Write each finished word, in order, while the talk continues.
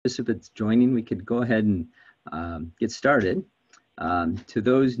Participants joining, we could go ahead and get started. To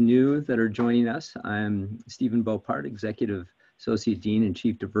those new that are joining us, I'm Stephen Beaupart, Executive Associate Dean and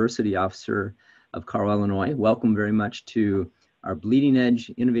Chief Diversity Officer of Carle, Illinois. Welcome very much to our Bleeding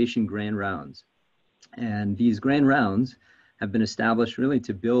Edge Innovation Grand Rounds. And these Grand Rounds have been established really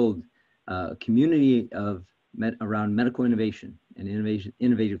to build a community around medical innovation and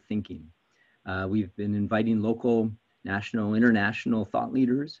innovative thinking. We've been inviting local, national, international thought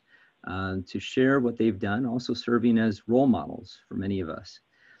leaders to share what they've done, also serving as role models for many of us.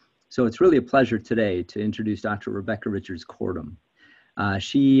 So it's really a pleasure today to introduce Dr. Rebecca Richards-Kortum.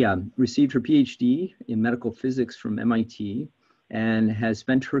 She received her Ph.D. in medical physics from MIT and has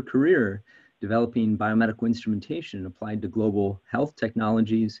spent her career developing biomedical instrumentation applied to global health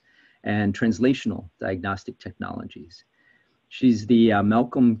technologies and translational diagnostic technologies. She's the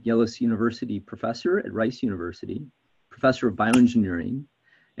Malcolm Gillis University professor at Rice University, professor of bioengineering,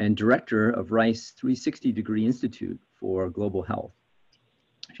 and director of Rice 360 Degree Institute for Global Health.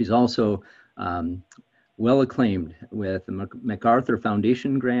 She's also well acclaimed with the MacArthur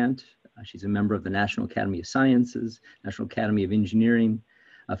Foundation grant. She's a member of the National Academy of Sciences, National Academy of Engineering,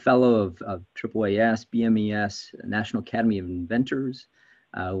 a fellow of AAAS, BMES, National Academy of Inventors,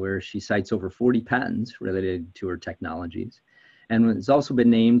 where she cites over 40 patents related to her technologies, and has also been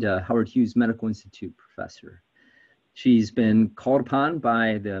named a Howard Hughes Medical Institute professor. She's been called upon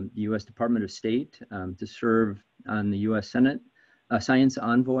by the U.S. Department of State to serve on the U.S. Senate Science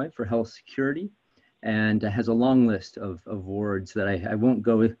Envoy for Health Security, and has a long list of awards that I won't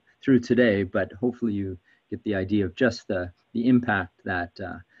go through today, but hopefully you get the idea of just the impact that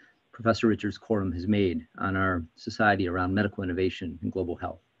Professor Richards-Kortum has made on our society around medical innovation and global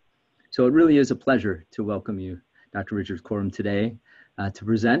health. So it really is a pleasure to welcome you, Dr. Richards-Kortum, today to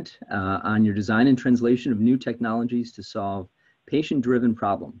present on your design and translation of new technologies to solve patient-driven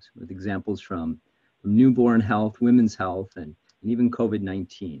problems with examples from newborn health, women's health, and even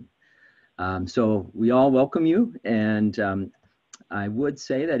COVID-19. So we all welcome you, and I would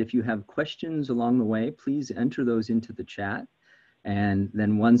say that if you have questions along the way, please enter those into the chat. And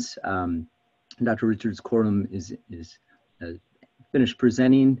then once Dr. Richards-Kortum is finished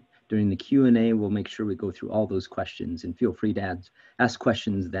presenting, during the Q&A, we'll make sure we go through all those questions, and feel free to ask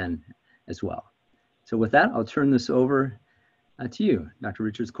questions then as well. So with that, I'll turn this over to you, Dr.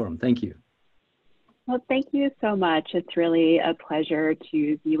 Richards-Kortum. Thank you. Well, thank you so much. It's really a pleasure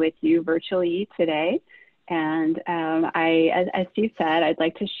to be with you virtually today. And as Steve said, I'd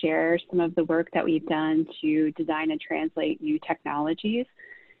like to share some of the work that we've done to design and translate new technologies.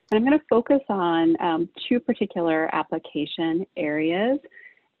 And I'm going to focus on two particular application areas.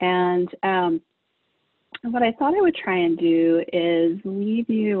 And what I thought I would try and do is leave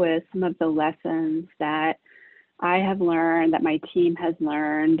you with some of the lessons that I have learned, that my team has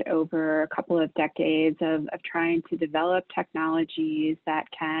learned over a couple of decades of trying to develop technologies that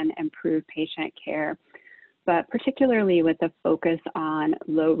can improve patient care, but particularly with a focus on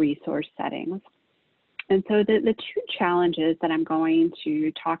low resource settings. And so the two challenges that I'm going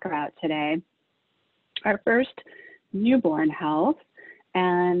to talk about today are first, newborn health,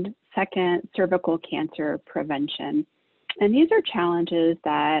 and second, cervical cancer prevention. And these are challenges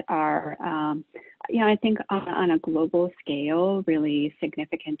that are, I think on a global scale, really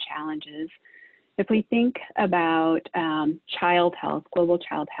significant challenges. If we think about child health, global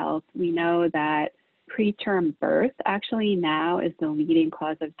child health, we know that preterm birth actually now is the leading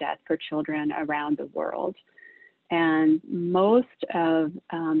cause of death for children around the world. And most of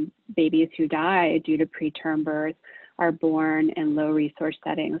babies who die due to preterm birth are born in low resource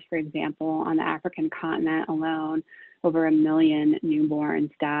settings. For example, on the African continent alone, over 1 million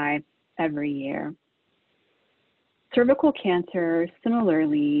newborns die every year. Cervical cancer,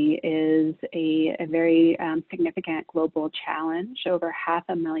 similarly, is a very significant global challenge. Over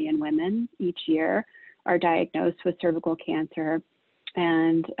 500,000 women each year are diagnosed with cervical cancer,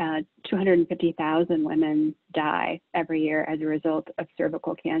 and 250,000 women die every year as a result of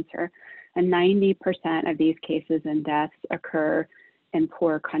cervical cancer. And 90% of these cases and deaths occur in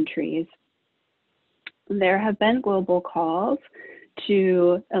poor countries. There have been global calls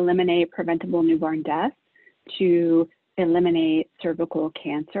to eliminate preventable newborn death, to eliminate cervical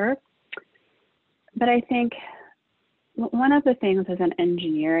cancer. But I think one of the things as an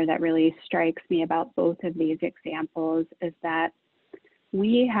engineer that really strikes me about both of these examples is that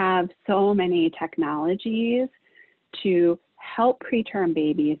we have so many technologies to help preterm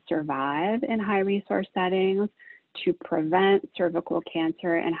babies survive in high resource settings, to prevent cervical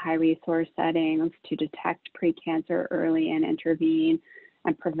cancer in high resource settings, to detect precancer early and intervene,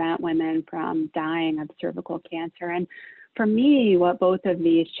 and prevent women from dying of cervical cancer. And for me, what both of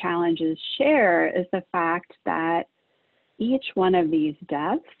these challenges share is the fact that each one of these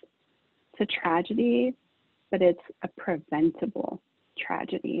deaths, it's a tragedy, but it's a preventable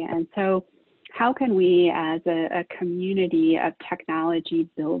tragedy. And so how can we, as a community of technology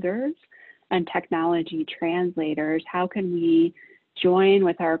builders and technology translators, how can we join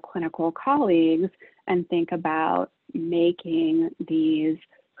with our clinical colleagues and think about making these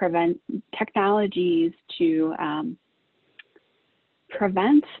technologies to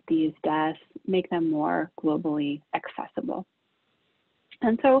prevent these deaths, make them more globally accessible?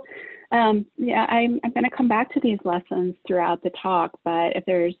 And so, yeah, I'm going to come back to these lessons throughout the talk, but if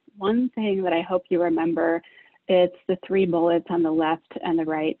there's one thing that I hope you remember, it's the 3 bullets on the left and the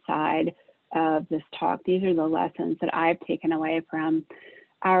right side of this talk. These are the lessons that I've taken away from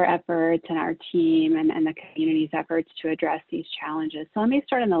our efforts and our team and the community's efforts to address these challenges. So let me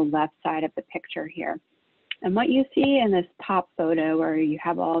start on the left side of the picture here. And what you see in this top photo, where you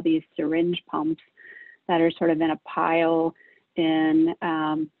have all these syringe pumps that are sort of in a pile in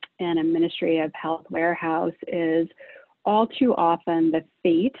a Ministry of Health warehouse, is all too often the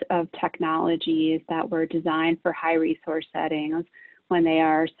fate of technologies that were designed for high resource settings when they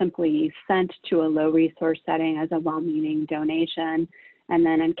are simply sent to a low resource setting as a well-meaning donation, and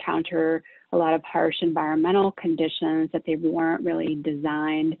then encounter a lot of harsh environmental conditions that they weren't really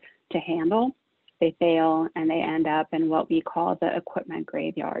designed to handle. They fail and they end up in what we call the equipment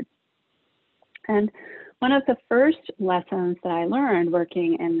graveyard. And one of the first lessons that I learned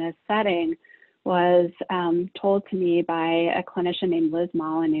working in this setting was told to me by a clinician named Liz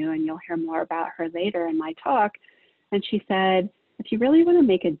Molyneux, and you'll hear more about her later in my talk. And she said, if you really want to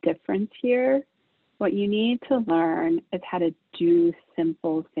make a difference here, what you need to learn is how to do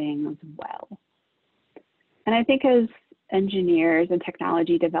simple things well. And I think as engineers and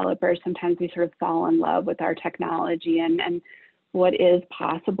technology developers, sometimes we sort of fall in love with our technology and what is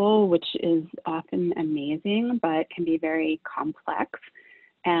possible, which is often amazing, but can be very complex.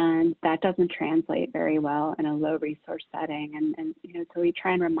 And that doesn't translate very well in a low resource setting. And you know, so we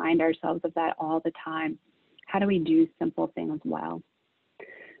try and remind ourselves of that all the time. How do we do simple things well?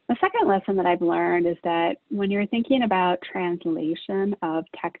 The second lesson that I've learned is that when you're thinking about translation of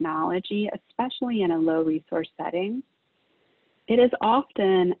technology, especially in a low resource setting, it is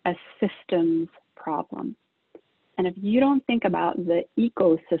often a systems problem. And if you don't think about the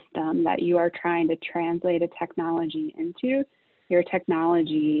ecosystem that you are trying to translate a technology into, your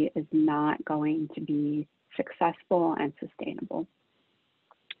technology is not going to be successful and sustainable.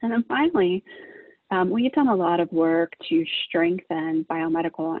 And then finally, we've done a lot of work to strengthen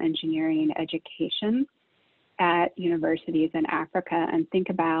biomedical engineering education at universities in Africa, and think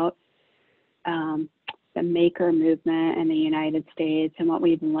about the maker movement in the United States and what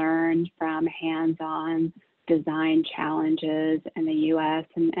we've learned from hands-on design challenges in the US,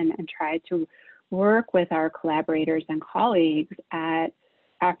 and try to work with our collaborators and colleagues at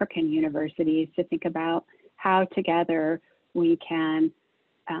African universities to think about how together we can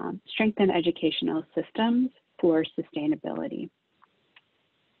strengthen educational systems for sustainability.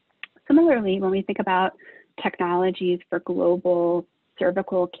 Similarly, when we think about technologies for global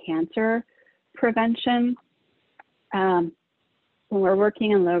cervical cancer prevention, when we're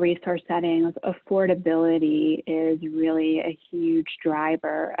working in low resource settings, affordability is really a huge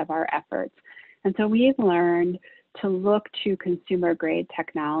driver of our efforts. And so we've learned to look to consumer grade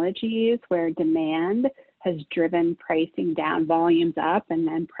technologies where demand has driven pricing down, volumes up, and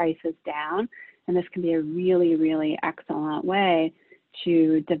then prices down. And this can be a really, really excellent way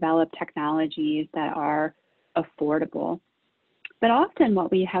to develop technologies that are affordable. But often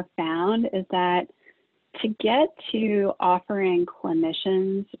what we have found is that to get to offering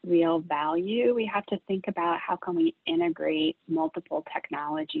clinicians real value, we have to think about how can we integrate multiple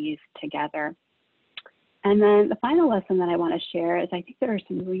technologies together. And then the final lesson that I want to share is I think there are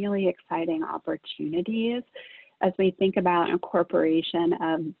some really exciting opportunities as we think about incorporation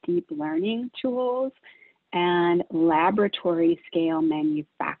of deep learning tools and laboratory scale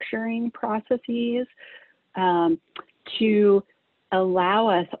manufacturing processes to allow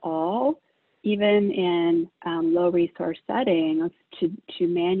us all, even in low resource settings, to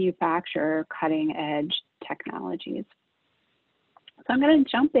manufacture cutting edge technologies. So I'm going to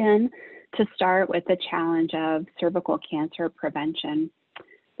jump in to start with the challenge of cervical cancer prevention.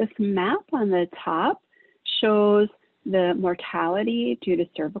 This map on the top shows the mortality due to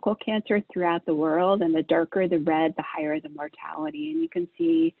cervical cancer throughout the world, and the darker the red, the higher the mortality. And you can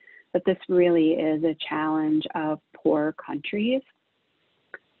see that this really is a challenge of poor countries.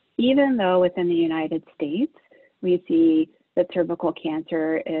 Even though within the United States, we see that cervical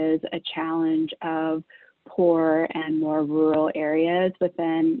cancer is a challenge of poor and more rural areas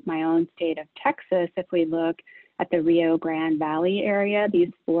within my own state of Texas. If we look at the Rio Grande Valley area, these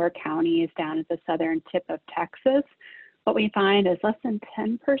 4 counties down at the southern tip of Texas, what we find is less than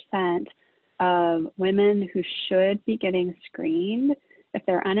 10% of women who should be getting screened, if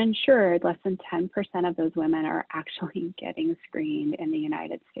they're uninsured, less than 10% of those women are actually getting screened in the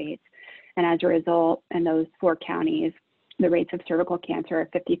United States. And as a result, in those 4 counties, the rates of cervical cancer are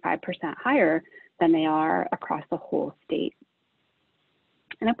 55% higher than they are across the whole state.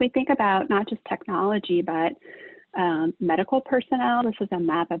 And if we think about not just technology, but medical personnel, this is a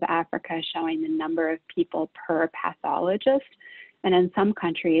map of Africa showing the number of people per pathologist. And in some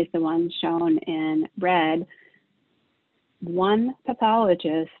countries, the ones shown in red, 1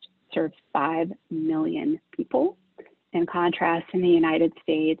 pathologist serves 5 million people. In contrast, in the United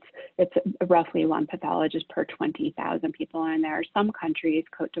States, it's roughly 1 pathologist per 20,000 people. And there are some countries,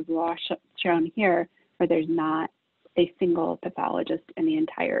 Cote d'Ivoire shown here, where there's not a single pathologist in the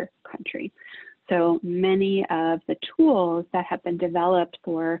entire country. So many of the tools that have been developed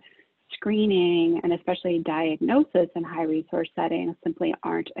for screening and especially diagnosis in high resource settings simply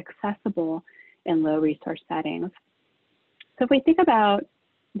aren't accessible in low resource settings. So if we think about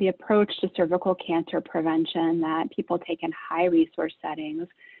the approach to cervical cancer prevention that people take in high resource settings,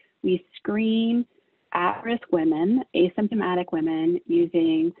 we screen at-risk women, asymptomatic women,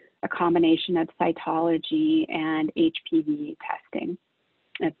 using a combination of cytology and HPV testing.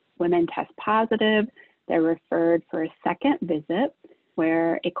 If women test positive, they're referred for a second visit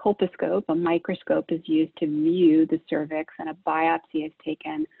where a colposcope, a microscope, is used to view the cervix, and a biopsy is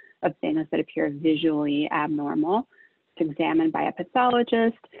taken of things that appear visually abnormal. It's examined by a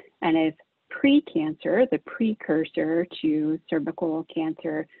pathologist, and if precancer, the precursor to cervical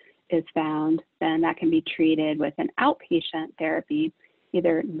cancer, is found, then that can be treated with an outpatient therapy,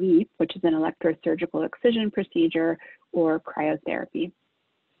 either LEAP, which is an electrosurgical excision procedure, or cryotherapy.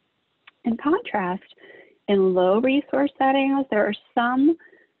 In contrast, in low resource settings, there are some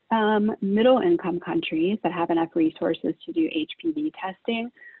middle income countries that have enough resources to do HPV testing,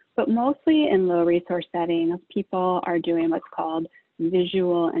 but mostly in low resource settings, people are doing what's called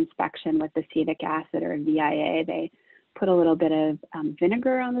visual inspection with acetic acid, or VIA. They put a little bit of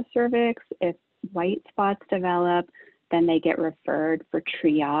vinegar on the cervix. If white spots develop, then they get referred for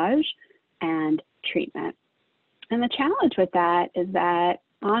triage and treatment. And the challenge with that is that,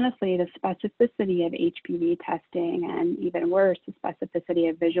 honestly, the specificity of HPV testing, and even worse, the specificity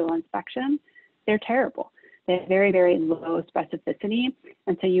of visual inspection, they're terrible. They have very, very low specificity.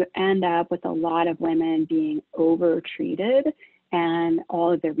 And so you end up with a lot of women being over-treated, and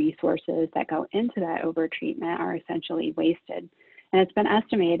all of the resources that go into that over-treatment are essentially wasted. And it's been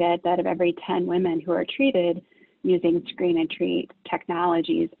estimated that of every 10 women who are treated using screen and treat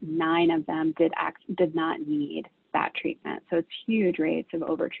technologies, 9 of them did not need that treatment. So it's huge rates of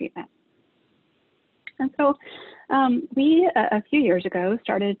over-treatment. And so we, a few years ago,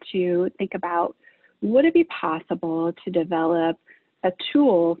 started to think about, would it be possible to develop a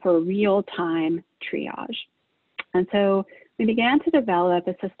tool for real-time triage? And so we began to develop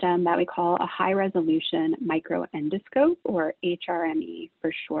a system that we call a high-resolution microendoscope, or HRME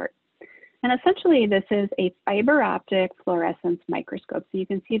for short. And essentially, this is a fiber optic fluorescence microscope. So you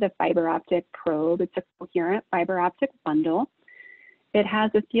can see the fiber optic probe. It's a coherent fiber optic bundle. It has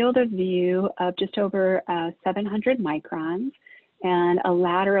a field of view of just over 700 microns and a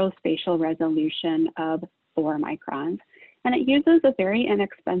lateral spatial resolution of 4 microns. And it uses a very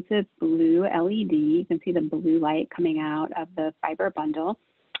inexpensive blue LED. You can see the blue light coming out of the fiber bundle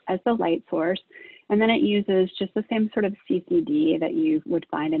as the light source. And then it uses just the same sort of CCD that you would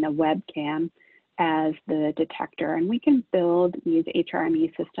find in a webcam as the detector. And we can build these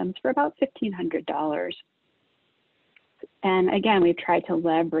HRME systems for about $1,500. And again, we've tried to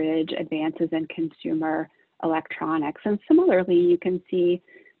leverage advances in consumer electronics. And similarly, you can see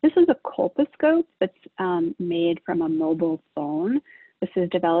this is a colposcope that's made from a mobile phone. This is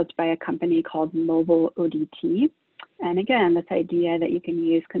developed by a company called Mobile ODT. And again, this idea that you can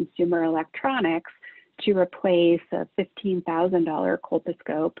use consumer electronics to replace a $15,000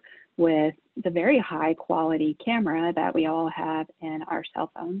 colposcope with the very high quality camera that we all have in our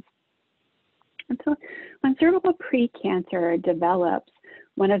cell phones. And so when cervical precancer develops,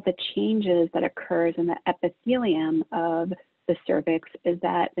 one of the changes that occurs in the epithelium of the cervix is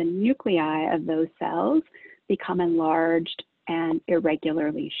that the nuclei of those cells become enlarged and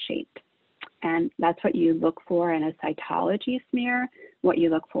irregularly shaped. And that's what you look for in a cytology smear, what you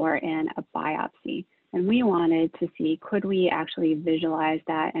look for in a biopsy. And we wanted to see, could we actually visualize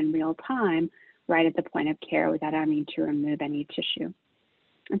that in real time, right at the point of care, without having to remove any tissue?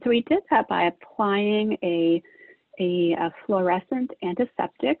 And so we did that by applying a fluorescent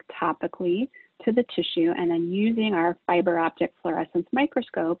antiseptic topically to the tissue and then using our fiber optic fluorescence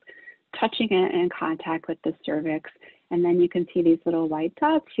microscope, touching it in contact with the cervix. And then you can see these little white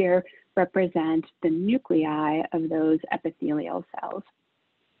dots here represent the nuclei of those epithelial cells.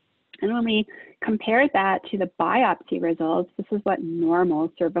 And when we compared that to the biopsy results, this is what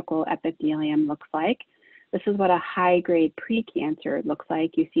normal cervical epithelium looks like. This is what a high-grade precancer looks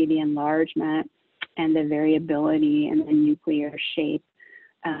like. You see the enlargement and the variability in the nuclear shape.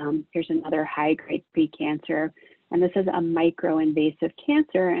 Here's another high-grade precancer. And this is a microinvasive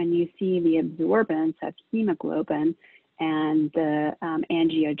cancer, and you see the absorbance of hemoglobin and the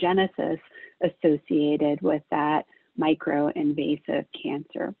angiogenesis associated with that microinvasive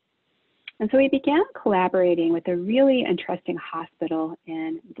cancer. And so we began collaborating with a really interesting hospital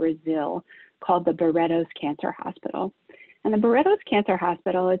in Brazil called the Barretos Cancer Hospital. And the Barretos Cancer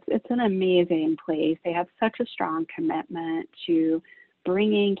Hospital, it's an amazing place. They have such a strong commitment to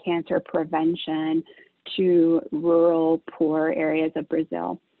bringing cancer prevention to rural, poor areas of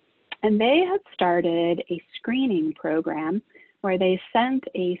Brazil. And they had started a screening program where they sent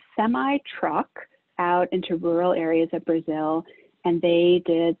a semi-truck out into rural areas of Brazil, and they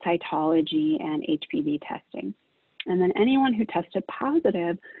did cytology and HPV testing. And then anyone who tested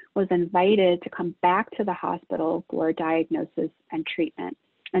positive was invited to come back to the hospital for diagnosis and treatment.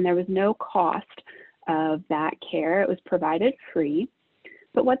 And there was no cost of that care. It was provided free.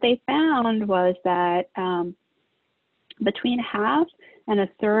 But what they found was that between half and a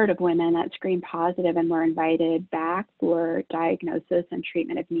third of women that screened positive and were invited back for diagnosis and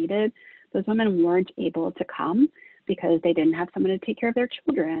treatment if needed, those women weren't able to come because they didn't have someone to take care of their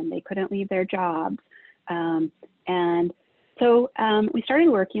children. They couldn't leave their jobs. And so we started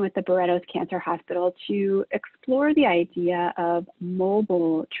working with the Barretos Cancer Hospital to explore the idea of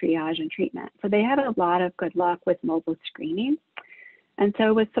mobile triage and treatment. So they had a lot of good luck with mobile screening. And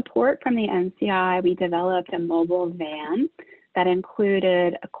so with support from the NCI, we developed a mobile van that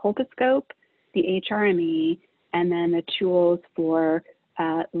included a colposcope, the HRME, and then the tools for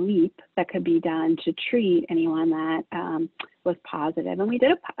LEAP that could be done to treat anyone that was positive. And we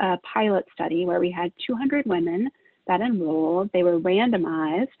did a pilot study where we had 200 women that enrolled. They were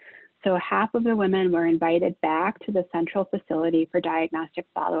randomized. So half of the women were invited back to the central facility for diagnostic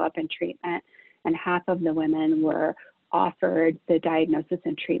follow-up and treatment, and half of the women were offered the diagnosis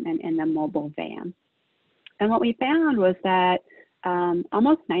and treatment in the mobile van. And what we found was that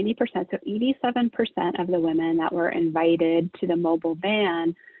almost 90%, so 87% of the women that were invited to the mobile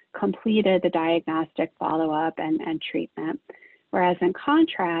van completed the diagnostic follow-up and treatment, whereas in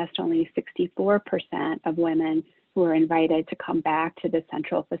contrast, only 64% of women who were invited to come back to the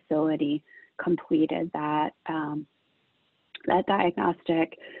central facility completed that, that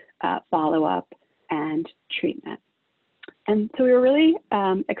diagnostic follow-up and treatment. And so we were really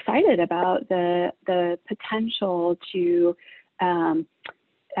excited about the potential to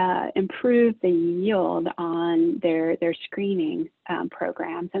improve the yield on their screening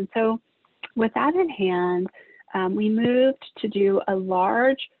programs. And so with that in hand, we moved to do a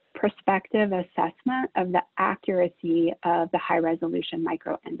large prospective assessment of the accuracy of the high resolution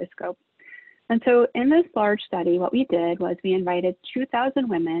microendoscope. And so in this large study, what we did was we invited 2,000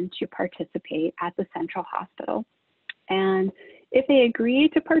 women to participate at the central hospital. And if they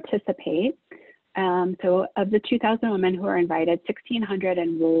agreed to participate, so of the 2,000 women who were invited, 1,600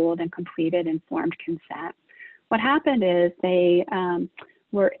 enrolled and completed informed consent. What happened is they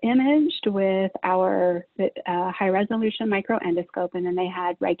were imaged with our high-resolution microendoscope, and then they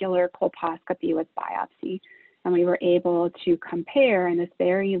had regular colposcopy with biopsy. And we were able to compare in this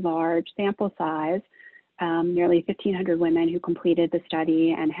very large sample size, nearly 1,500 women who completed the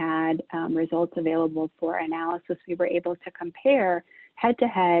study and had results available for analysis. We were able to compare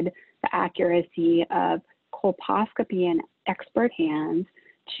head-to-head the accuracy of colposcopy in expert hands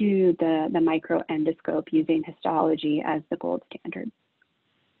to the microendoscope using histology as the gold standard.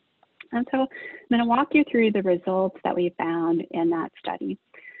 And so I'm going to walk you through the results that we found in that study.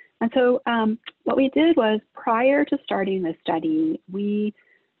 And so what we did was, prior to starting the study, we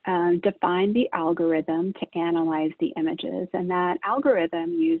defined the algorithm to analyze the images, and that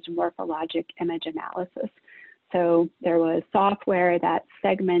algorithm used morphologic image analysis. So there was software that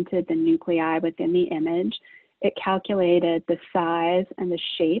segmented the nuclei within the image. It calculated the size and the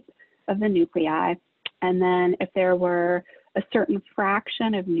shape of the nuclei. And then if there were a certain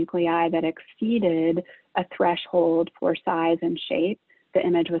fraction of nuclei that exceeded a threshold for size and shape, the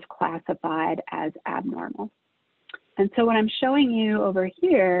image was classified as abnormal. And so what I'm showing you over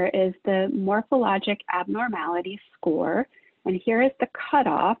here is the morphologic abnormality score And here is the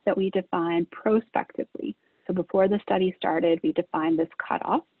cutoff that we defined prospectively. So before the study started, we defined this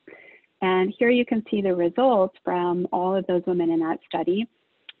cutoff. And here you can see the results from all of those women in that study.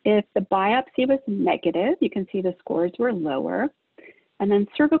 If the biopsy was negative, you can see the scores were lower. And then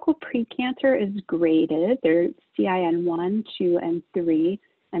cervical precancer is graded. There's CIN 1, 2, and 3,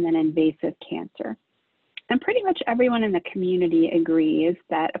 and then invasive cancer. And pretty much everyone in the community agrees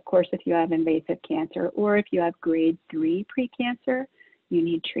that, of course, if you have invasive cancer or if you have grade 3 precancer, you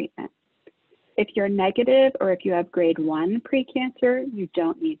need treatment. If you're negative or if you have grade 1 precancer, you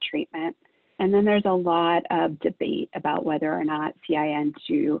don't need treatment. And then there's a lot of debate about whether or not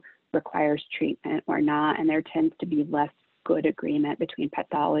CIN2 requires treatment or not, and there tends to be less good agreement between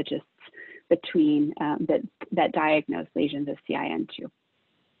pathologists that diagnose lesions of CIN2.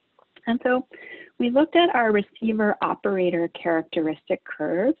 And so we looked at our receiver operator characteristic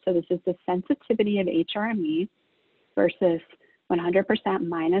curve. So this is the sensitivity of HRME versus 100%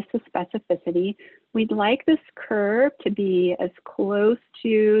 minus the specificity. We'd like this curve to be as close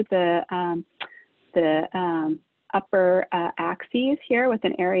to the upper axes here with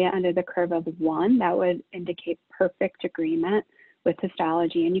an area under the curve of 1. That would indicate perfect agreement with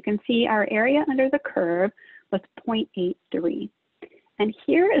histology. And you can see our area under the curve was 0.83. And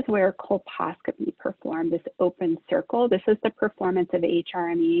here is where colposcopy performed, this open circle. This is the performance of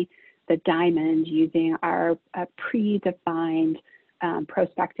HRME, the diamond, using our predefined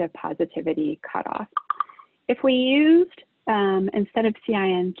prospective positivity cutoff. If we used, instead of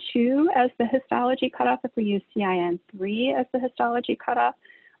CIN2 as the histology cutoff, if we use CIN3 as the histology cutoff,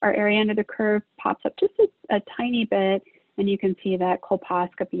 our area under the curve pops up just a tiny bit, and you can see that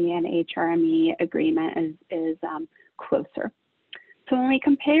colposcopy and HRME agreement is closer. So when we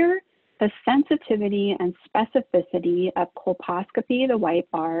compare the sensitivity and specificity of colposcopy, the white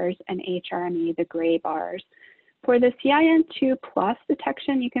bars, and HRME, the gray bars, for the CIN2 plus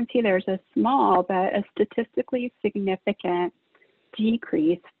detection, you can see there's a small but a statistically significant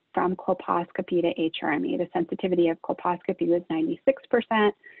decrease from colposcopy to HRME. The sensitivity of colposcopy was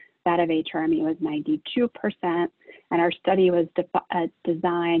 96%, that of HRME was 92%, and our study was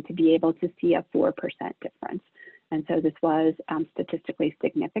designed to be able to see a 4% difference. And so this was statistically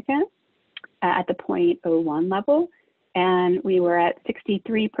significant at the 0.01 level. And we were at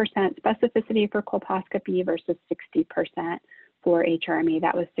 63% specificity for colposcopy versus 60% for HRME.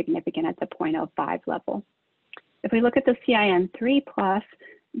 That was significant at the 0.05 level. If we look at the CIN3 plus,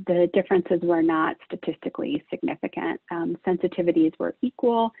 the differences were not statistically significant. Sensitivities were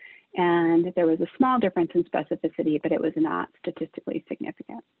equal, and there was a small difference in specificity, but it was not statistically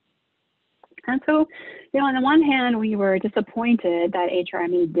significant. And so, on the one hand, we were disappointed that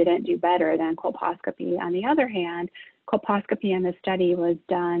HRME didn't do better than colposcopy. On the other hand, colposcopy in the study was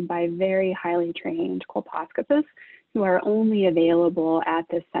done by very highly trained colposcopists who are only available at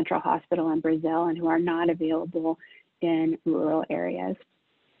this central hospital in Brazil and who are not available in rural areas.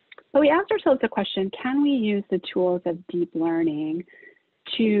 But we asked ourselves the question, can we use the tools of deep learning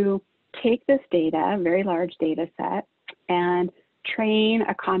to take this data, a very large data set, and train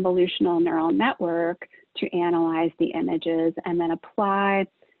a convolutional neural network to analyze the images and then apply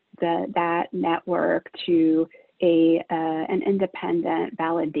that network to an independent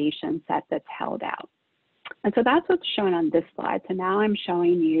validation set that's held out. And so that's what's shown on this slide. So now I'm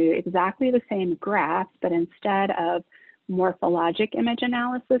showing you exactly the same graph, but instead of morphologic image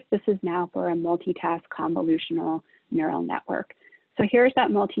analysis, this is now for a multitask convolutional neural network. So here's that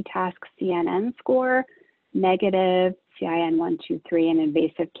multitask CNN score, negative, CIN 1, 2, 3, and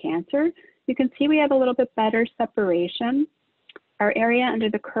invasive cancer. You can see we have a little bit better separation. Our area under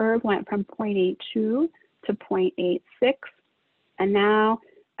the curve went from 0.82 to 0.86, and now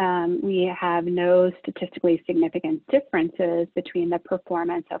we have no statistically significant differences between the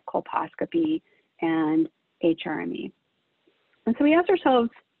performance of colposcopy and HRME. And so we asked ourselves,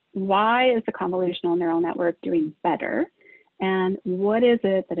 why is the convolutional neural network doing better? And what is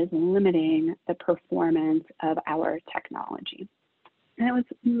it that is limiting the performance of our technology? And it was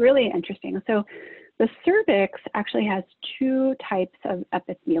really interesting. So the cervix actually has two types of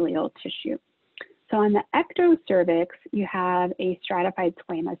epithelial tissue. So on the ectocervix, you have a stratified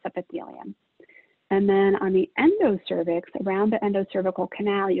squamous epithelium. And then on the endocervix, around the endocervical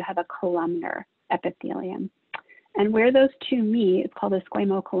canal, you have a columnar epithelium. And where those two meet, it's called a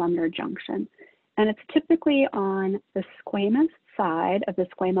squamo-columnar junction. And it's typically on the squamous side of the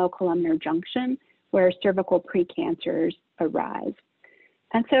squamo-columnar junction where cervical precancers arise.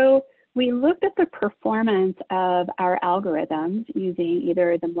 And so we looked at the performance of our algorithms using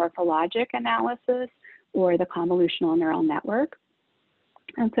either the morphologic analysis or the convolutional neural network.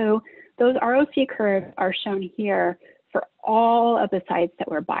 And so those ROC curves are shown here for all of the sites that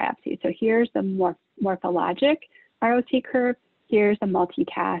were biopsied. So here's the morphologic ROC curve, here's the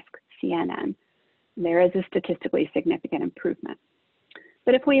multitask CNN. There is a statistically significant improvement.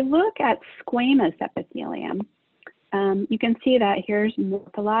 But if we look at squamous epithelium, you can see that here's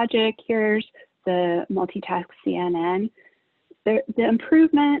morphologic, here's the multitask CNN. The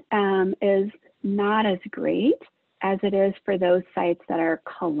improvement is not as great as it is for those sites that are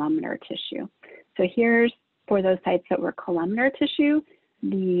columnar tissue. So here's for those sites that were columnar tissue,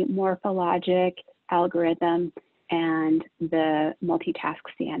 the morphologic algorithm and the multitask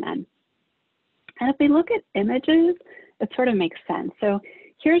CNN. And if we look at images, it sort of makes sense. So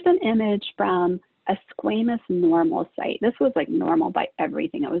here's an image from a squamous normal site. This was like normal by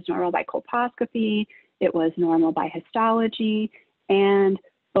everything. It was normal by colposcopy, it was normal by histology, and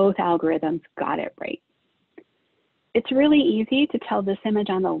both algorithms got it right. It's really easy to tell this image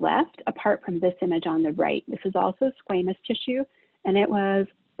on the left apart from this image on the right. This is also squamous tissue, and it was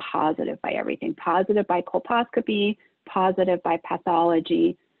positive by everything. Positive by colposcopy, positive by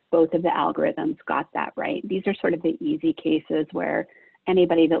pathology. Both of the algorithms got that right. These are sort of the easy cases where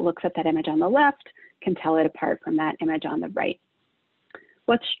anybody that looks at that image on the left can tell it apart from that image on the right.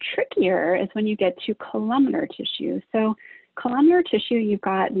 What's trickier is when you get to columnar tissue. So columnar tissue, you've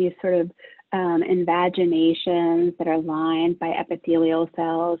got these sort of invaginations that are lined by epithelial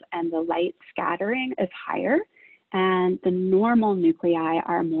cells, and the light scattering is higher, and the normal nuclei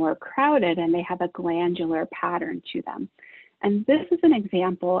are more crowded and they have a glandular pattern to them. And this is an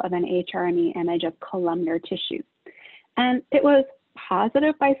example of an HRME image of columnar tissue. And it was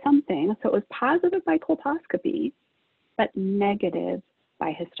positive by something, so it was positive by colposcopy, but negative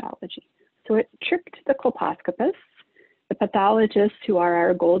by histology. So it tricked the colposcopists. The pathologists, who are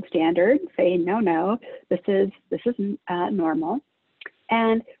our gold standard, say, no, this is normal.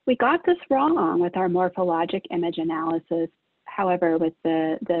 And we got this wrong with our morphologic image analysis. However, with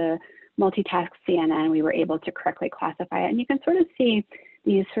the multitask CNN, we were able to correctly classify it. And you can sort of see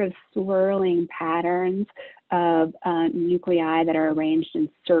these sort of swirling patterns of nuclei that are arranged in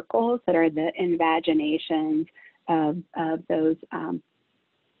circles that are the invaginations of those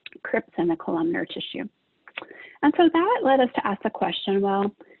crypts in the columnar tissue. And so that led us to ask the question,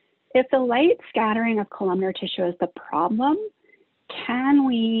 well, if the light scattering of columnar tissue is the problem, can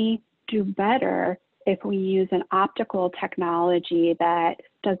we do better if we use an optical technology that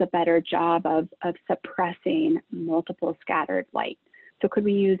does a better job of suppressing multiple scattered light? So could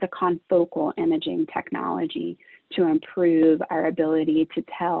we use a confocal imaging technology to improve our ability to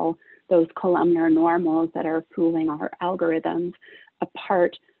tell those columnar normals that are fooling our algorithms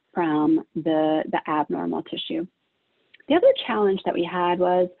apart from the abnormal tissue? The other challenge that we had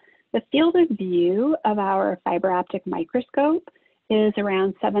was the field of view of our fiber optic microscope is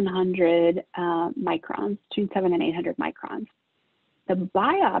around 700 microns, between 700 and 800 microns. The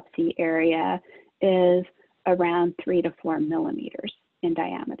biopsy area is around 3 to 4 millimeters in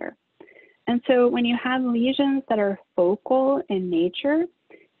diameter. And so when you have lesions that are focal in nature,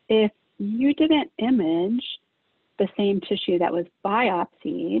 if you didn't image the same tissue that was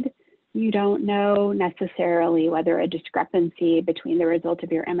biopsied, you don't know necessarily whether a discrepancy between the result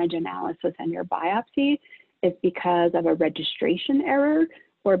of your image analysis and your biopsy is because of a registration error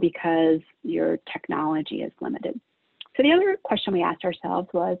or because your technology is limited. So the other question we asked ourselves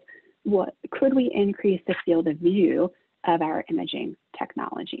was, what could we increase the field of view of our imaging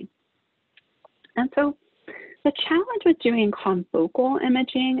technology? And so the challenge with doing confocal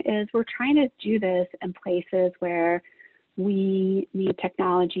imaging is we're trying to do this in places where we need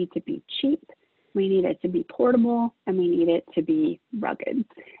technology to be cheap, we need it to be portable, and we need it to be rugged.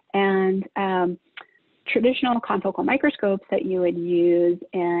 And traditional confocal microscopes that you would use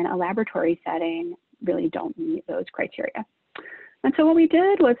in a laboratory setting really don't meet those criteria. And so what we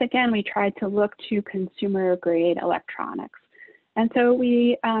did was, again, we tried to look to consumer grade electronics. And so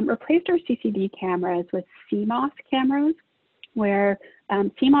we replaced our CCD cameras with CMOS cameras, where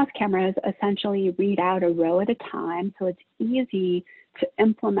CMOS cameras essentially read out a row at a time. So it's easy to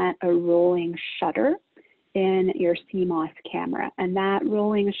implement a rolling shutter in your CMOS camera. And that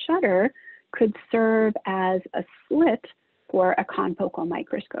rolling shutter could serve as a slit for a confocal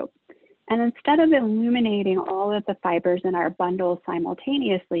microscope. And instead of illuminating all of the fibers in our bundle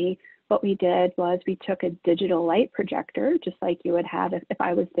simultaneously, what we did was we took a digital light projector, just like you would have if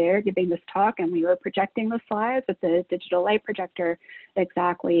I was there giving this talk and we were projecting the slides with the digital light projector,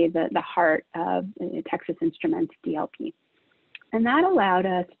 exactly the heart of Texas Instruments DLP. And that allowed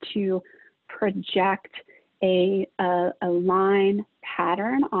us to project a line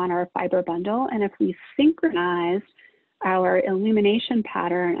pattern on our fiber bundle. And if we synchronized our illumination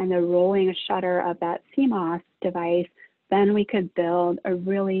pattern and the rolling shutter of that CMOS device then we could build a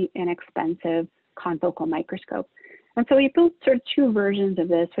really inexpensive confocal microscope. And so we built sort of two versions of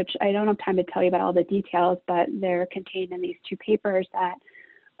this, which I don't have time to tell you about all the details, but they're contained in these two papers that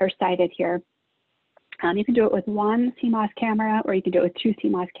are cited here. You can do it with one CMOS camera, or you can do it with two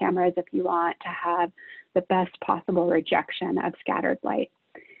CMOS cameras if you want to have the best possible rejection of scattered light.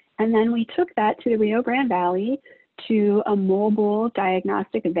 And then we took that to the Rio Grande Valley to a mobile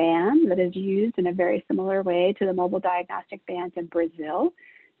diagnostic van that is used in a very similar way to the mobile diagnostic vans in Brazil.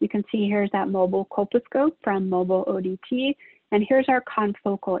 You can see here's that mobile colposcope from Mobile ODT, and here's our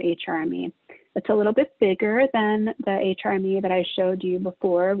confocal HRME. It's a little bit bigger than the HRME that I showed you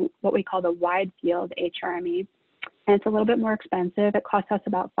before, what we call the wide field HRME, and it's a little bit more expensive. It costs us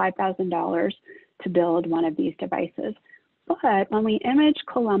about $5,000 to build one of these devices. But when we image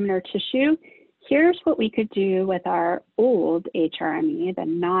columnar tissue, here's what we could do with our old HRME, the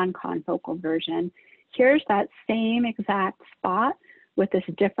non-confocal version. Here's that same exact spot with this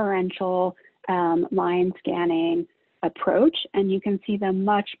differential line scanning approach, and you can see the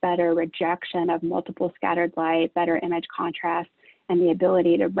much better rejection of multiple scattered light, better image contrast, and the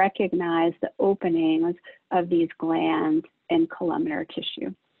ability to recognize the openings of these glands in columnar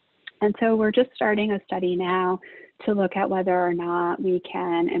tissue. And so we're just starting a study now to look at whether or not we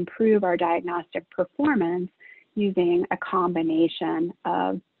can improve our diagnostic performance using a combination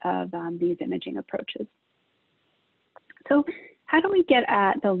of these imaging approaches. So how do we get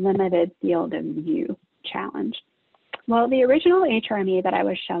at the limited field of view challenge? Well, the original HRME that I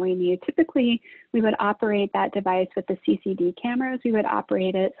was showing you, typically we would operate that device with the CCD cameras. We would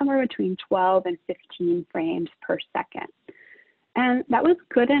operate it somewhere between 12 and 15 frames per second. And that was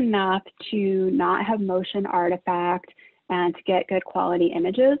good enough to not have motion artifact and to get good quality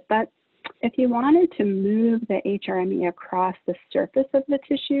images. But if you wanted to move the HRME across the surface of the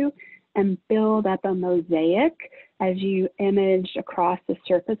tissue and build up a mosaic as you imaged across the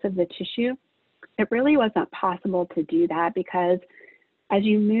surface of the tissue, it really wasn't possible to do that, because as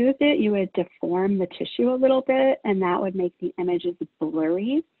you moved it, you would deform the tissue a little bit, and that would make the images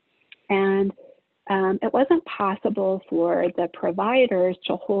blurry. And it wasn't possible for the providers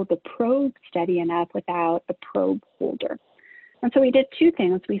to hold the probe steady enough without a probe holder. And so we did two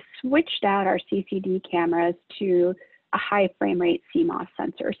things. We switched out our CCD cameras to a high frame rate CMOS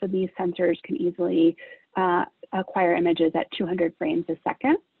sensor. So these sensors can easily acquire images at 200 frames a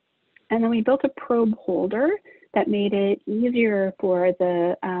second. And then we built a probe holder that made it easier for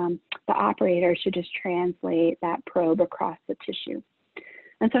the operators to just translate that probe across the tissue.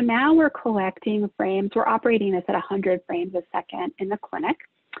 And so now we're collecting frames. We're operating this at 100 frames a second in the clinic.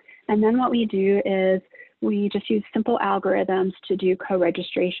 And then what we do is we just use simple algorithms to do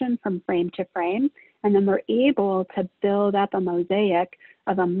co-registration from frame to frame. And then we're able to build up a mosaic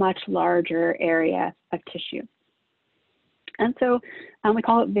of a much larger area of tissue. And so we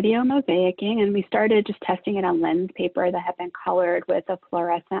call it video mosaicing, and we started just testing it on lens paper that had been colored with a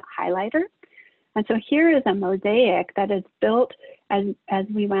fluorescent highlighter. And so here is a mosaic that is built as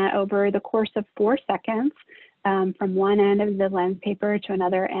we went over the course of 4 seconds from one end of the lens paper to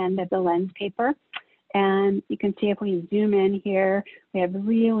another end of the lens paper. And you can see if we zoom in here, we have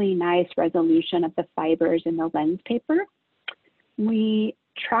really nice resolution of the fibers in the lens paper. We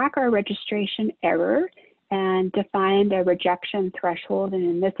track our registration error and defined a rejection threshold. And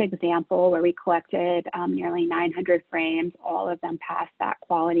in this example, where we collected nearly 900 frames, all of them passed that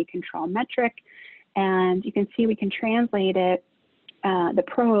quality control metric. And you can see we can translate it, the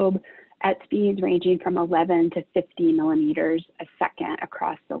probe, at speeds ranging from 11 to 50 millimeters a second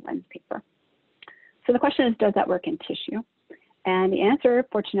across the lens paper. So the question is, does that work in tissue? And the answer,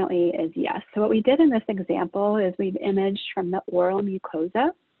 fortunately, is yes. So what we did in this example is we've imaged from the oral mucosa.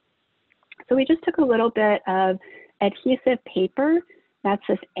 So we just took a little bit of adhesive paper, that's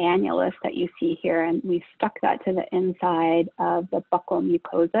this annulus that you see here, and we stuck that to the inside of the buccal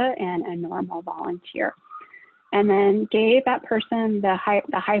mucosa in a normal volunteer. And then gave that person the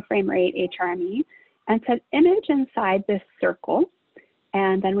high frame rate HRME and said, image inside this circle.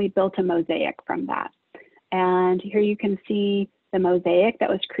 And then we built a mosaic from that. And here you can see the mosaic that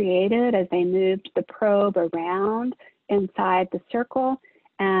was created as they moved the probe around inside the circle.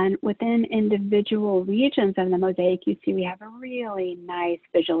 And within individual regions of the mosaic, you see we have a really nice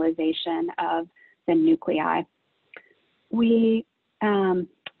visualization of the nuclei. We,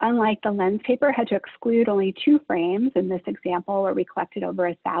 unlike the lens paper, had to exclude only 2 frames in this example, where we collected over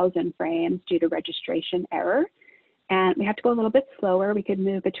 1,000 frames due to registration error. And we have to go a little bit slower. We could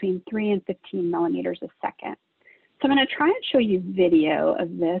move between 3 and 15 millimeters a second. So I'm going to try and show you video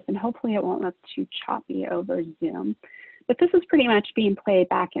of this, and hopefully it won't look too choppy over Zoom. But this is pretty much being played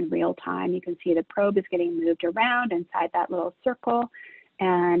back in real time. You can see the probe is getting moved around inside that little circle,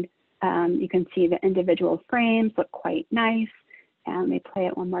 and you can see the individual frames look quite nice. And let me play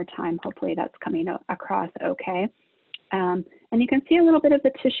it one more time. Hopefully that's coming across okay. And you can see a little bit of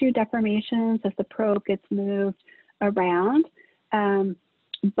the tissue deformations as the probe gets moved around.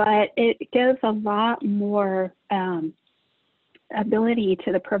 But it gives a lot more ability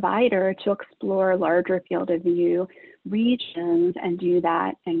to the provider to explore larger field of view regions and do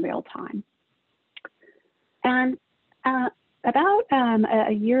that in real time. And about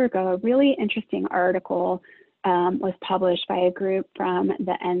a year ago, a really interesting article was published by a group from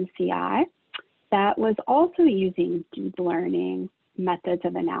the NCI that was also using deep learning methods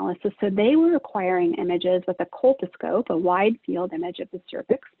of analysis. So they were acquiring images with a colposcope, a wide field image of the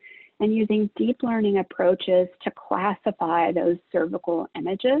cervix, and using deep learning approaches to classify those cervical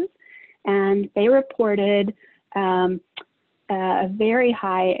images. And they reported a very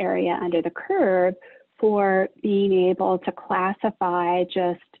high area under the curve for being able to classify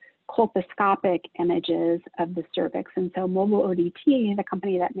just colposcopic images of the cervix. And so Mobile ODT, the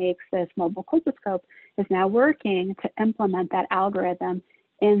company that makes this mobile colposcope, is now working to implement that algorithm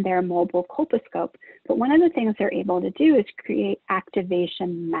in their mobile colposcope. But one of the things they're able to do is create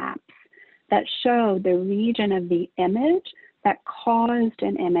activation maps that show the region of the image that caused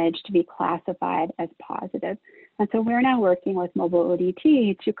an image to be classified as positive. And so we're now working with Mobile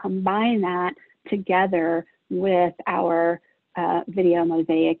ODT to combine that together with our video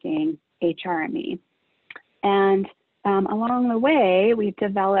mosaicing HRME. And along the way, we've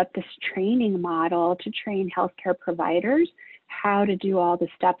developed this training model to train healthcare providers how to do all the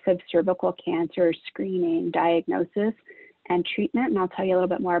steps of cervical cancer screening, diagnosis, and treatment. And I'll tell you a little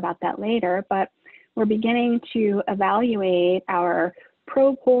bit more about that later. But we're beginning to evaluate our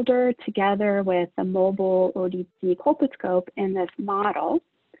probe holder together with the Mobile ODT colposcope in this model.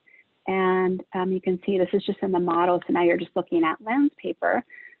 And you can see this is just in the model, so now you're just looking at lens paper,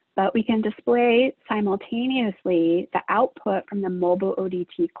 but we can display simultaneously the output from the Mobile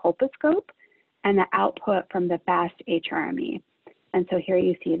ODT colposcope and the output from the fast HRME. And so here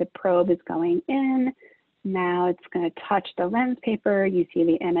you see the probe is going in. Now it's going to touch the lens paper. You see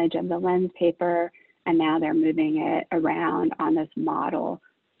the image of the lens paper, and now they're moving it around on this model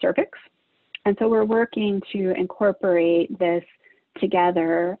cervix. And so we're working to incorporate this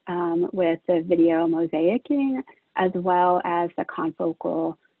together with the video mosaicing as well as the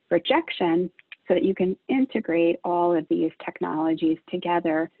confocal projection so that you can integrate all of these technologies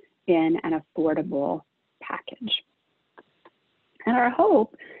together in an affordable package. And our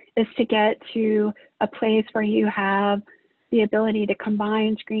hope is to get to a place where you have the ability to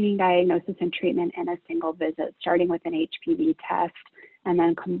combine screening, diagnosis, and treatment in a single visit, starting with an HPV test and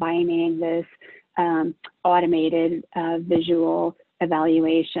then combining this automated visual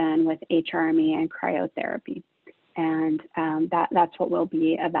evaluation with HRME and cryotherapy. And that's what we'll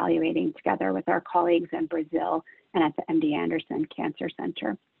be evaluating together with our colleagues in Brazil and at the MD Anderson Cancer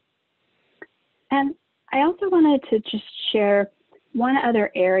Center. And I also wanted to just share one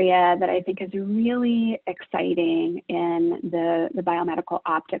other area that I think is really exciting in the biomedical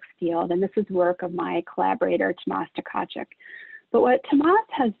optics field, and this is work of my collaborator, Tomas Tkaczyk. But what Tomas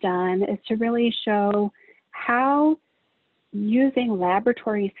has done is to really show how using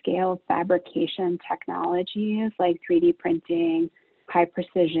laboratory scale fabrication technologies like 3D printing, high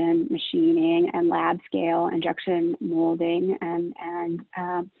precision machining, and lab scale injection molding, and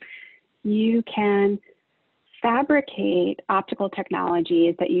you can fabricate optical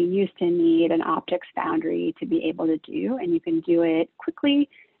technologies that you used to need an optics foundry to be able to do, and you can do it quickly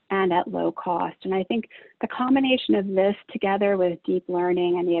and at low cost. And I think the combination of this together with deep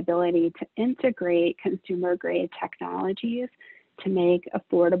learning and the ability to integrate consumer grade technologies to make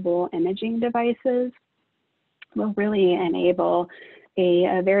affordable imaging devices will really enable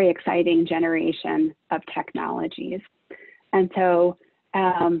a very exciting generation of technologies. And so,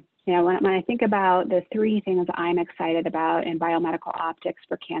 you know, when I think about the three things I'm excited about in biomedical optics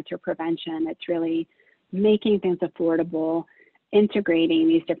for cancer prevention, it's really making things affordable, integrating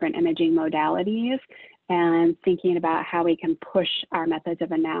these different imaging modalities, and thinking about how we can push our methods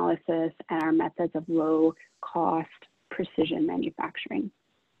of analysis and our methods of low cost precision manufacturing.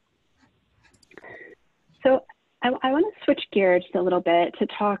 So I want to switch gears a little bit to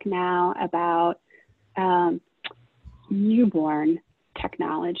talk now about newborn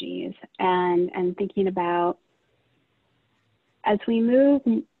technologies and thinking about as we move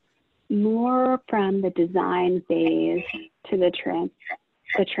more from the design phase to the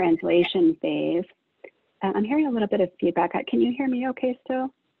translation phase. I'm hearing a little bit of feedback. Can you hear me okay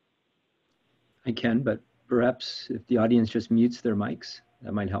still? I can, but perhaps if the audience just mutes their mics,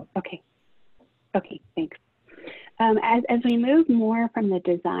 that might help. Okay. Okay, thanks. As we move more from the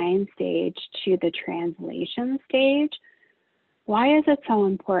design stage to the translation stage, why is it so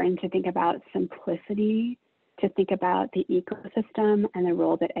important to think about simplicity, to think about the ecosystem and the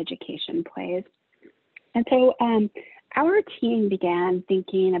role that education plays? And so our team began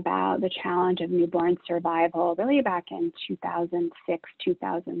thinking about the challenge of newborn survival really back in 2006,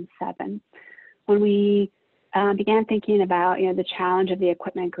 2007, when we began thinking about the challenge of the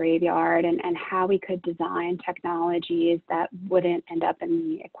equipment graveyard and how we could design technologies that wouldn't end up in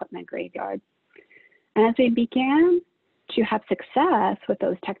the equipment graveyard. And as we began to have success with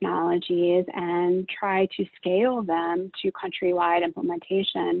those technologies and try to scale them to countrywide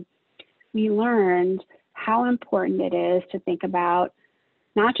implementation, we learned how important it is to think about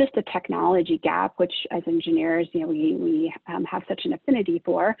not just the technology gap, which as engineers, we have such an affinity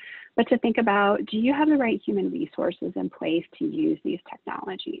for, but to think about, do you have the right human resources in place to use these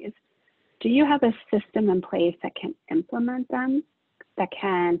technologies? Do you have a system in place that can implement them, that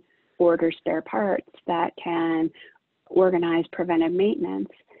can order spare parts, that can organize preventive maintenance?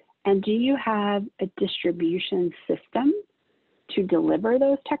 And do you have a distribution system to deliver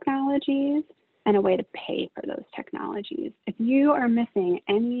those technologies and a way to pay for those technologies? If you are missing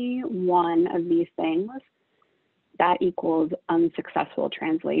any one of these things, that equals unsuccessful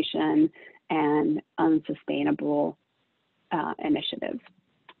translation and unsustainable initiatives.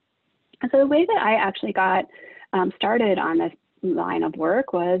 And so the way that I actually got started on this line of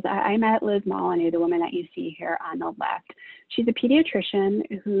work was I met Liz Molyneux, the woman that you see here on the left. She's a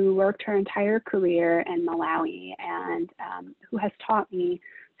pediatrician who worked her entire career in Malawi and who has taught me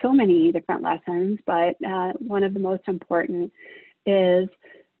so many different lessons, but one of the most important is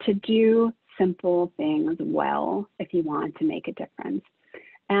to do simple things well if you want to make a difference.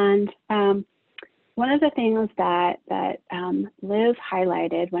 And one of the things that Liz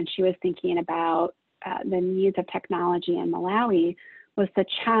highlighted when she was thinking about the needs of technology in Malawi was the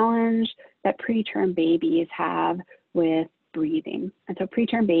challenge that preterm babies have with breathing. And so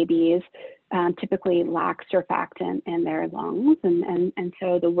preterm babies typically lack surfactant in their lungs. And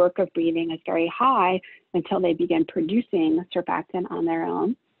so the work of breathing is very high until they begin producing surfactant on their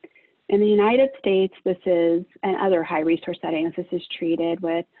own. In the United States, this is, and other high resource settings, this is treated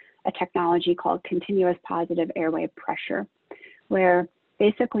with a technology called continuous positive airway pressure, where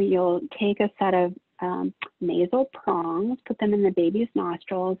basically you'll take a set of nasal prongs, put them in the baby's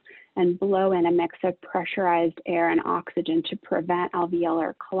nostrils, and blow in a mix of pressurized air and oxygen to prevent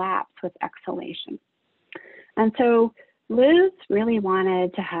alveolar collapse with exhalation. And so Liz really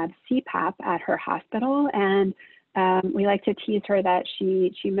wanted to have CPAP at her hospital, and we like to tease her that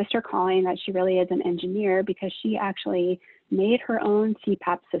she missed her calling, that she really is an engineer, because she actually made her own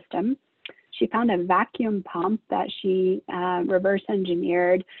CPAP system. She found a vacuum pump that she reverse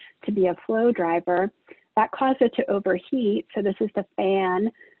engineered to be a flow driver. That caused it to overheat. So this is the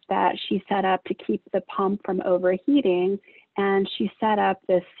fan that she set up to keep the pump from overheating. And she set up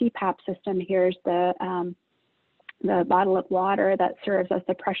this CPAP system. Here's the bottle of water that serves as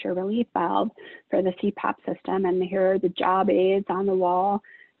the pressure relief valve for the CPAP system. And here are the job aids on the wall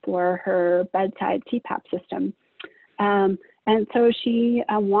for her bedside CPAP system. And so she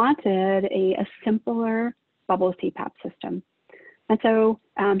wanted a simpler bubble CPAP system. And so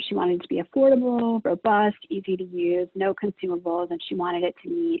she wanted it to be affordable, robust, easy to use, no consumables, and she wanted it to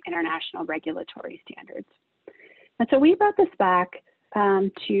meet international regulatory standards. And so we brought this back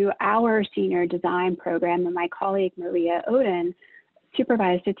to our senior design program, and my colleague Maria Oden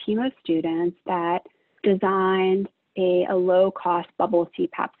supervised a team of students that designed a low-cost bubble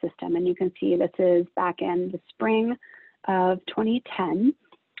CPAP system. And you can see this is back in the spring of 2010.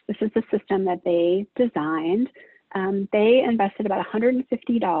 This is the system that they designed. They invested about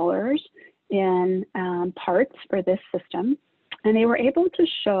 $150 in parts for this system, and they were able to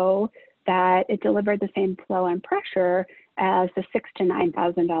show that it delivered the same flow and pressure as the $6,000 to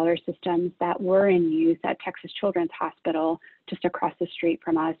 $9,000 systems that were in use at Texas Children's Hospital just across the street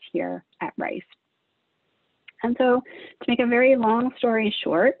from us here at Rice. And so to make a very long story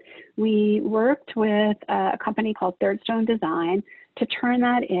short, we worked with a company called Third Stone Design to turn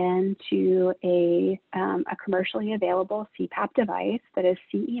that into a commercially available CPAP device that is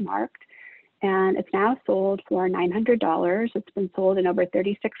CE marked. And it's now sold for $900. It's been sold in over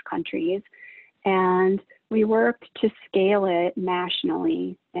 36 countries. And we worked to scale it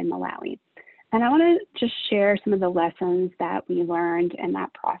nationally in Malawi. And I want to just share some of the lessons that we learned in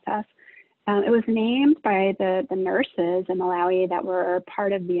that process. It was named by the nurses in Malawi that were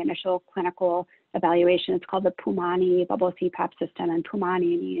part of the initial clinical evaluation. It's called the Pumani bubble CPAP system, and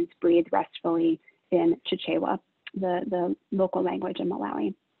Pumani means breathe restfully in Chichewa, the local language in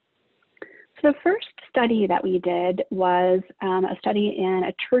Malawi. So the first study that we did was a study in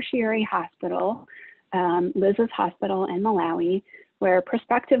a tertiary hospital, Liz's hospital in Malawi, where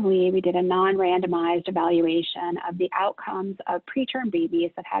prospectively we did a non-randomized evaluation of the outcomes of preterm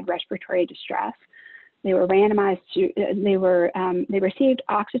babies that had respiratory distress. They were randomized to, they received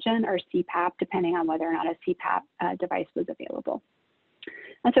oxygen or CPAP, depending on whether or not a CPAP device was available.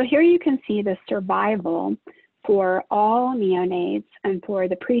 And so here you can see the survival for all neonates and for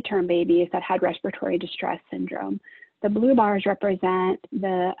the preterm babies that had respiratory distress syndrome. The blue bars represent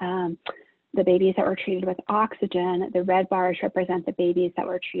the babies that were treated with oxygen. The red bars represent the babies that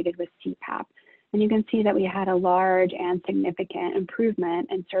were treated with CPAP. And you can see that we had a large and significant improvement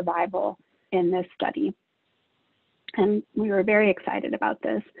in survival in this study. And we were very excited about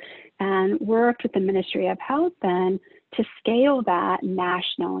this and worked with the Ministry of Health then to scale that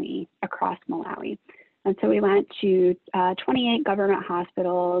nationally across Malawi. And so we went to 28 government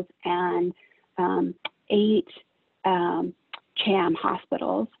hospitals and 8 CHAM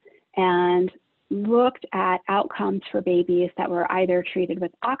hospitals and looked at outcomes for babies that were either treated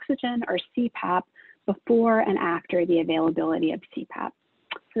with oxygen or CPAP before and after the availability of CPAP.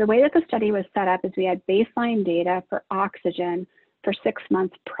 So the way that the study was set up is we had baseline data for oxygen for 6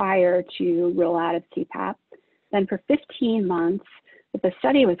 months prior to rollout of CPAP. Then for 15 months that the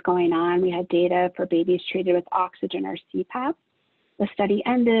study was going on, we had data for babies treated with oxygen or CPAP. The study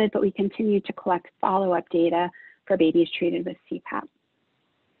ended, but we continued to collect follow-up data for babies treated with CPAP.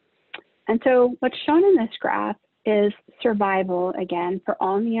 And so what's shown in this graph is survival, again, for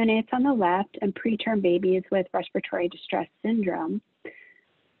all neonates on the left and preterm babies with respiratory distress syndrome.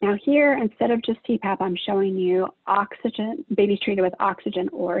 Now here, instead of just CPAP, I'm showing you oxygen, babies treated with oxygen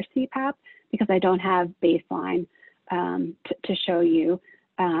or CPAP, because I don't have baseline to show you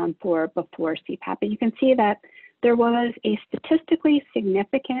for before CPAP. But you can see that there was a statistically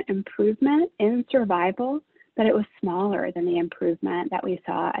significant improvement in survival, but it was smaller than the improvement that we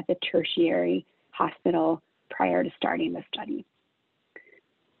saw at the tertiary hospital prior to starting the study.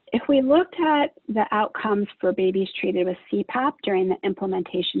 If we looked at the outcomes for babies treated with CPAP during the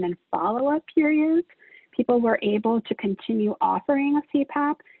implementation and follow-up periods, people were able to continue offering a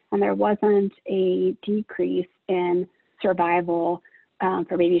CPAP, and there wasn't a decrease in survival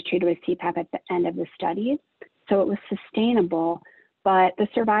for babies treated with CPAP at the end of the study. So it was sustainable, but the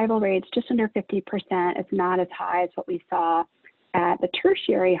survival rate's just under 50%. It's not as high as what we saw at the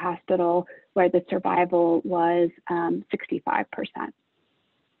tertiary hospital, where the survival was 65%.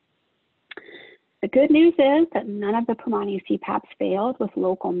 The good news is that none of the Pumani CPAPs failed with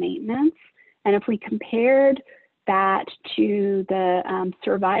local maintenance. And if we compared that to the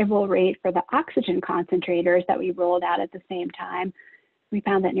survival rate for the oxygen concentrators that we rolled out at the same time, we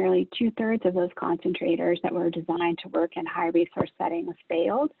found that nearly 2/3 of those concentrators that were designed to work in high resource settings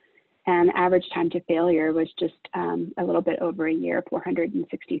failed. And average time to failure was just a little bit over a year,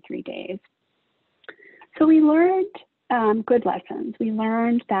 463 days. So we learned good lessons. We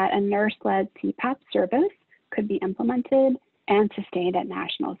learned that a nurse-led CPAP service could be implemented and sustained at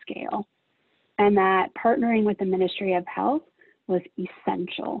national scale, and that partnering with the Ministry of Health was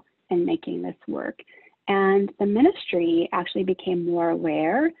essential in making this work. And the ministry actually became more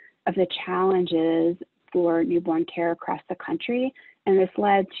aware of the challenges for newborn care across the country, and this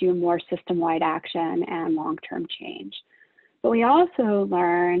led to more system-wide action and long-term change. But we also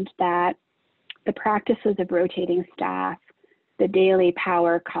learned that the practices of rotating staff, the daily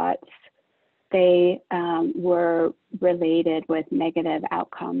power cuts, they were related with negative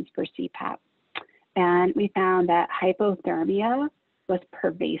outcomes for CPAP. And we found that hypothermia was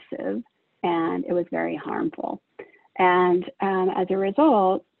pervasive and it was very harmful. And as a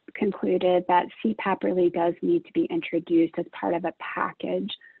result, concluded that CPAP really does need to be introduced as part of a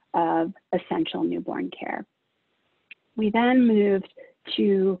package of essential newborn care. We then moved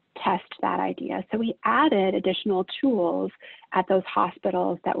to test that idea. So we added additional tools at those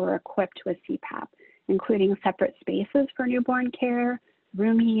hospitals that were equipped with CPAP, including separate spaces for newborn care,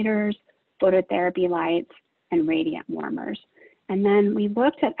 room heaters, phototherapy lights, and radiant warmers. And then we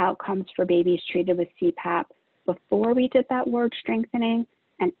looked at outcomes for babies treated with CPAP before we did that ward strengthening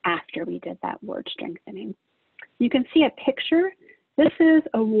and after we did that ward strengthening. You can see a picture. This is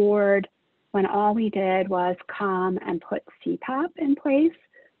a ward when all we did was come and put CPAP in place.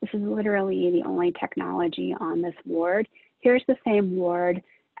 This is literally the only technology on this ward. Here's the same ward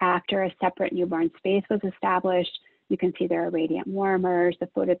after a separate newborn space was established. You can see there are radiant warmers, the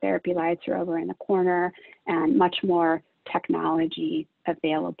phototherapy lights are over in the corner, and much more technology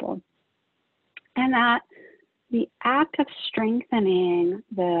available. And that the act of strengthening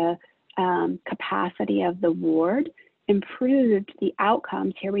the capacity of the ward, improved the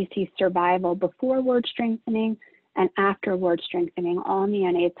outcomes. Here we see survival before ward strengthening and after ward strengthening, all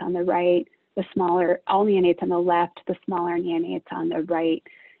neonates on the right, all neonates on the left, the smaller neonates on the right.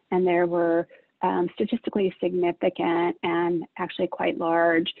 And there were statistically significant and actually quite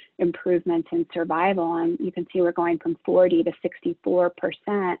large improvements in survival. And you can see we're going from 40 to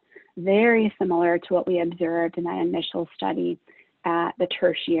 64%, very similar to what we observed in that initial study at the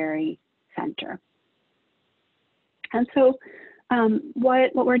tertiary center. And so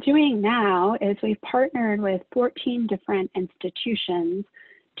what we're doing now is we've partnered with 14 different institutions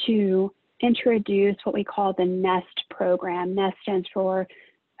to introduce what we call the NEST program. NEST stands for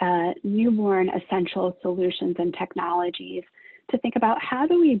Newborn Essential Solutions and Technologies, to think about how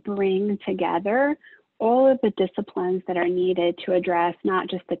do we bring together all of the disciplines that are needed to address not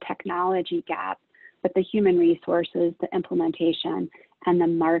just the technology gap, but the human resources, the implementation, and the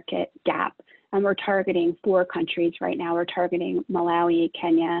market gap. And we're targeting 4 countries right now. We're targeting Malawi,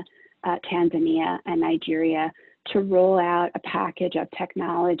 Kenya, Tanzania, and Nigeria to roll out a package of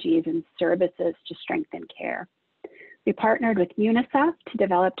technologies and services to strengthen care. We partnered with UNICEF to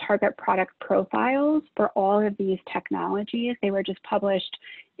develop target product profiles for all of these technologies. They were just published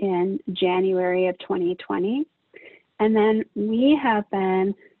in January of 2020. And then we have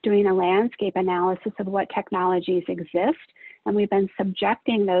been doing a landscape analysis of what technologies exist, and we've been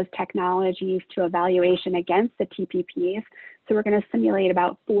subjecting those technologies to evaluation against the TPPs. So we're going to simulate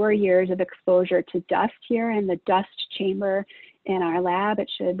about 4 years of exposure to dust here in the dust chamber in our lab.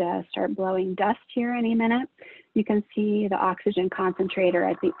 It should start blowing dust here any minute. You can see the oxygen concentrator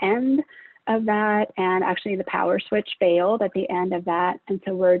at the end of that, and actually the power switch failed at the end of that. And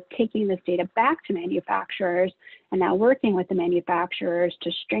so we're taking this data back to manufacturers and now working with the manufacturers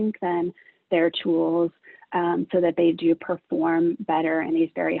to strengthen their tools so that they do perform better in these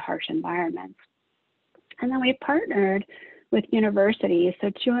very harsh environments. And then we partnered with universities, so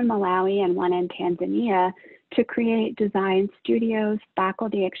 2 in Malawi and 1 in Tanzania, to create design studios,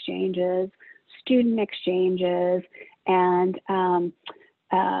 faculty exchanges, student exchanges, and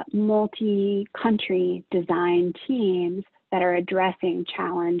multi-country design teams that are addressing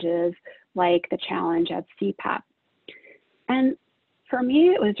challenges like the challenge of CPAP. And for me,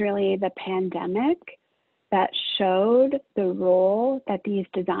 it was really the pandemic that showed the role that these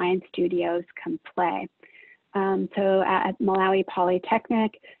design studios can play. So at Malawi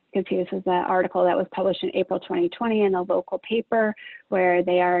Polytechnic, you can see this is an article that was published in April 2020 in a local paper where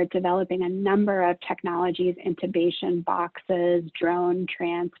they are developing a number of technologies, intubation boxes, drone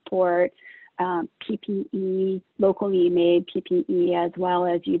transport, PPE, locally made PPE, as well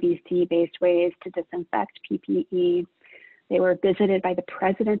as UVC-based ways to disinfect PPE. They were visited by the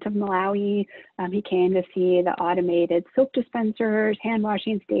president of Malawi. He came to see the automated soap dispensers, hand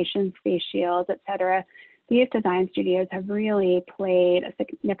washing stations, face shields, et cetera. These design studios have really played a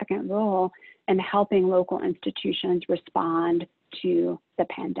significant role in helping local institutions respond to the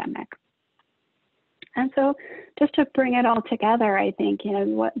pandemic. And so just to bring it all together, I think,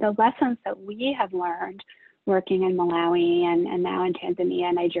 what the lessons that we have learned working in Malawi and now in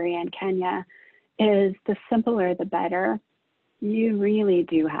Tanzania, Nigeria, and Kenya is the simpler the better. You really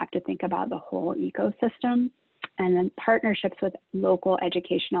do have to think about the whole ecosystem, and then partnerships with local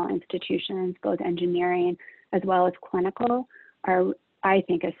educational institutions, both engineering as well as clinical, are, I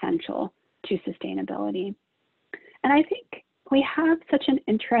think, essential to sustainability. And I think we have such an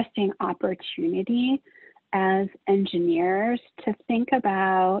interesting opportunity as engineers to think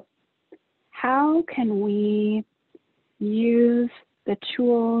about how can we use the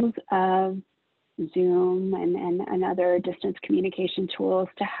tools of Zoom and other distance communication tools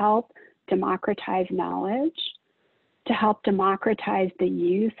to help democratize knowledge, to help democratize the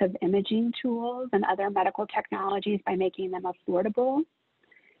use of imaging tools and other medical technologies by making them affordable,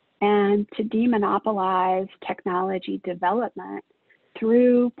 and to demonopolize technology development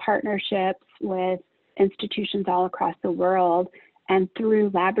through partnerships with institutions all across the world and through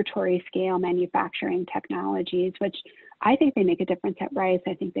laboratory scale manufacturing technologies, which I think they make a difference at Rice.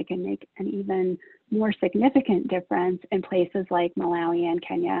 I think they can make an even more significant difference in places like Malawi and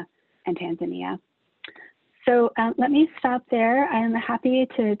Kenya and Tanzania. So let me stop there. I'm happy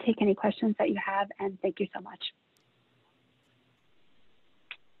to take any questions that you have, and thank you so much.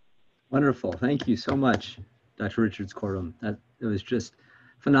 Wonderful. Thank you so much, Dr. Richards-Kortum. It was just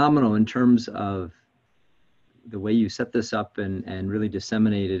phenomenal in terms of the way you set this up and really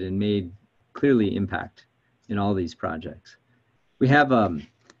disseminated and made clearly impact in all these projects. We have a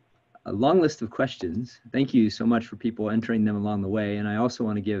long list of questions. Thank you so much for people entering them along the way. And I also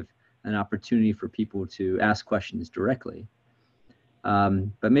want to give an opportunity for people to ask questions directly.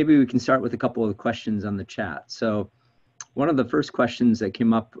 But maybe we can start with a couple of questions on the chat. So one of the first questions that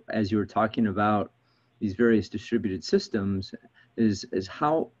came up as you were talking about these various distributed systems is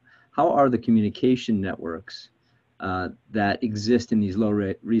how are the communication networks that exist in these low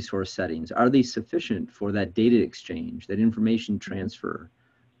resource settings, are they sufficient for that data exchange, that information transfer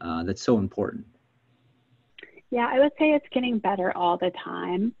that's so important? Yeah, I would say it's getting better all the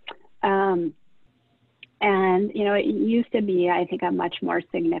time. And, you know, it used to be, I think, a much more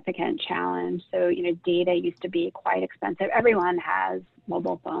significant challenge. So, you know, data used to be quite expensive. Everyone has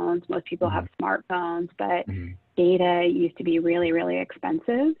mobile phones. Most people have smartphones, but data used to be really, really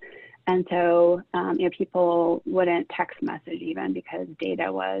expensive. And so, you know, people wouldn't text message even because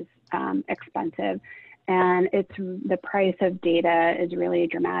data was expensive. And the price of data is really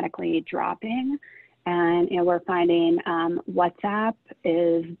dramatically dropping. And, you know, we're finding WhatsApp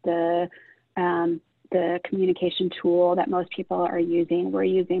is the communication tool that most people are using. We're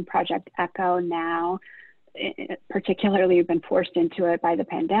using Project Echo now. Particularly, we've been forced into it by the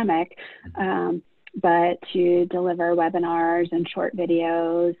pandemic, but to deliver webinars and short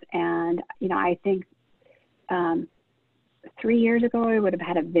videos. And, you know, I think 3 years ago, I would have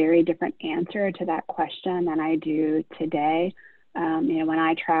had a very different answer to that question than I do today. You know, when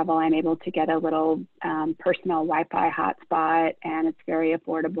I travel, I'm able to get a little personal Wi-Fi hotspot, and it's very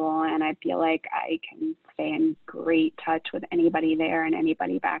affordable. And I feel like I can stay in great touch with anybody there and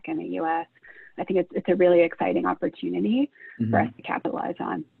anybody back in the U.S. I think it's a really exciting opportunity for us to capitalize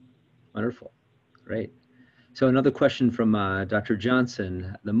on. Wonderful, great. So another question from Dr.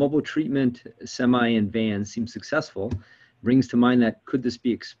 Johnson: the mobile treatment semi and van seems successful. Brings to mind that could this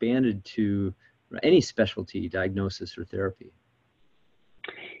be expanded to any specialty diagnosis or therapy?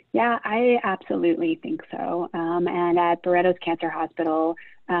 Yeah, I absolutely think so. And at Barretto's Cancer Hospital,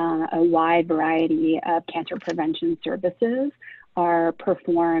 a wide variety of cancer prevention services are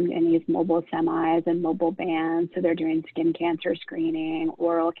performed in these mobile semis and mobile vans. So they're doing skin cancer screening,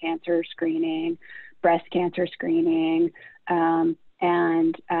 oral cancer screening, breast cancer screening,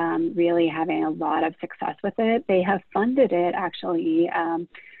 and really having a lot of success with it. They have funded it actually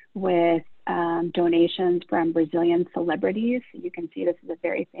with donations from Brazilian celebrities. You can see this is a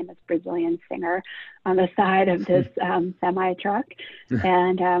very famous Brazilian singer on the side of this semi truck.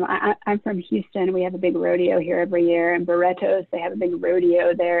 And I'm from Houston. We have a big rodeo here every year. And Barretto's, they have a big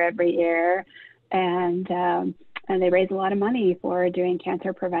rodeo there every year. And they raise a lot of money for doing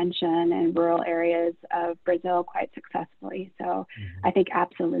cancer prevention in rural areas of Brazil quite successfully. So I think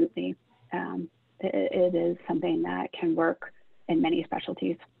absolutely it is something that can work in many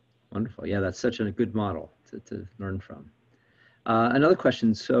specialties. Wonderful. Yeah, that's such a good model to learn from. Another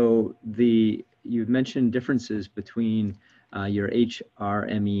question. So you've mentioned differences between your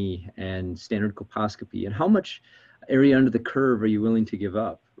HRME and standard colposcopy, and how much area under the curve are you willing to give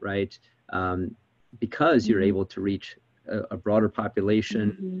up, right? Because you're able to reach a broader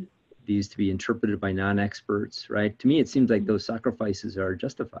population, these to be interpreted by non-experts, right? To me, it seems like those sacrifices are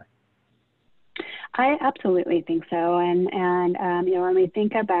justified. I absolutely think so. And you know, when we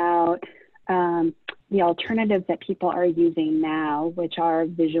think about the alternatives that people are using now, which are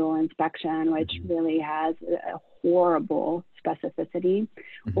visual inspection, which really has a horrible specificity,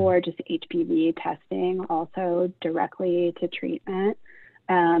 or just HPV testing, also directly to treatment,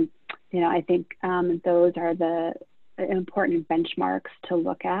 you know, I think those are the important benchmarks to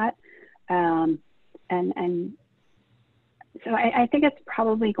look at. And so I think it's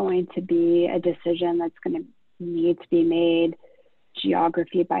probably going to be a decision that's going to need to be made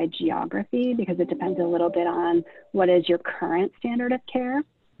geography by geography, because it depends a little bit on what is your current standard of care.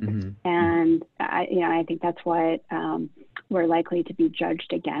 And I think that's what we're likely to be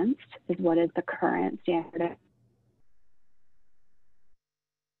judged against, is what is the current standard of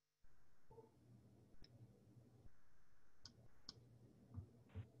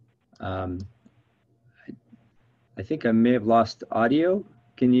I think I may have lost audio.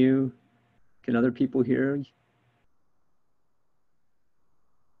 Can other people hear?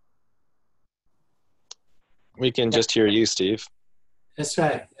 We can just hear you, Steve. That's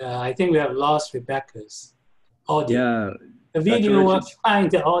right. I think we have lost Rebecca's audio. Yeah. The video was fine,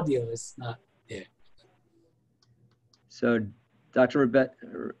 the audio is not there. So, Dr.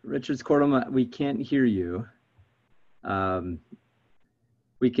 Richards-Kortum, we can't hear you.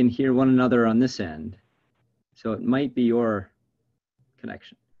 We can hear one another on this end. So it might be your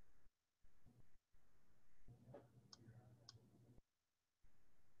connection.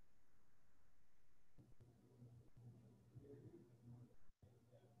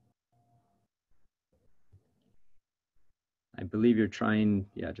 I believe you're trying,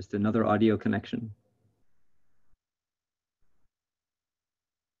 just another audio connection.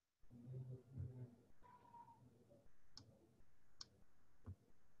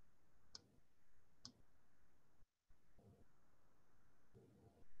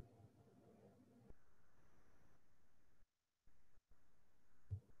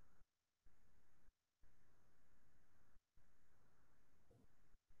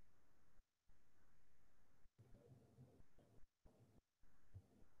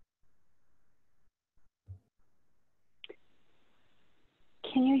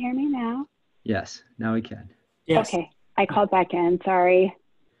 can you hear me now? Yes, now we can. Yes. Okay, I called back in, sorry.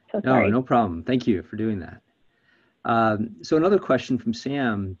 So No, sorry. no problem. Thank you for doing that. So another question from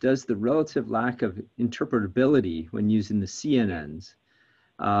Sam, does the relative lack of interpretability when using the CNNs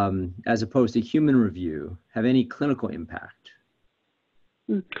as opposed to human review have any clinical impact?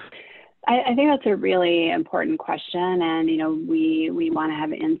 I think that's a really important question, and we want to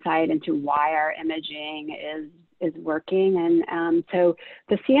have insight into why our imaging is working. And so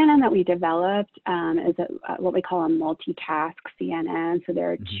the CNN that we developed is what we call a multitask CNN. So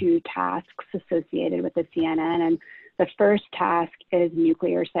there are two tasks associated with the CNN, and the first task is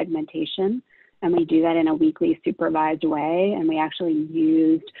nuclear segmentation, and we do that in a weekly supervised way. And we actually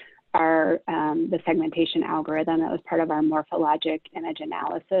used the segmentation algorithm that was part of our morphologic image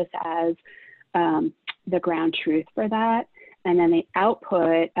analysis as the ground truth for that. And then the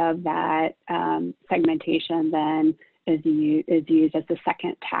output of that segmentation then is used as the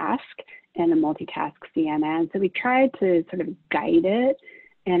second task in the multitask CNN. So we tried to sort of guide it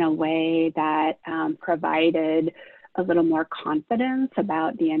in a way that provided a little more confidence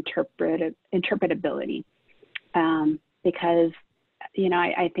about the interpretability. Because,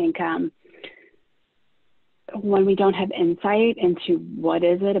 I think when we don't have insight into what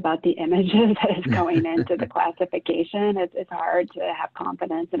is it about the images that is going into the classification, it's hard to have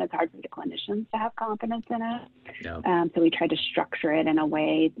confidence, and it's hard for the clinicians to have confidence in it. Yeah. So we tried to structure it in a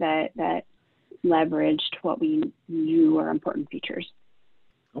way that leveraged what we knew were important features.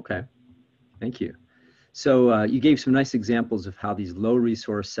 Okay, thank you. So you gave some nice examples of how these low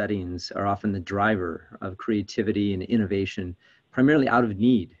resource settings are often the driver of creativity and innovation, primarily out of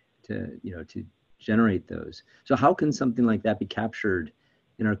need to generate those. So how can something like that be captured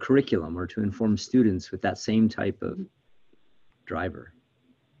in our curriculum or to inform students with that same type of driver?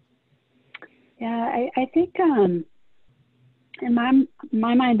 Yeah, I think in my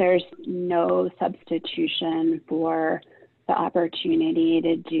mind, there's no substitution for the opportunity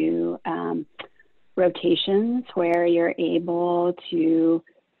to do rotations where you're able to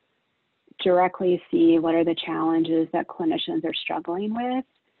directly see what are the challenges that clinicians are struggling with,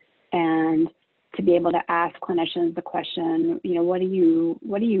 and to be able to ask clinicians the question, what do you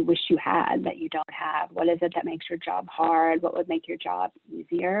wish you had that you don't have? What is it that makes your job hard? What would make your job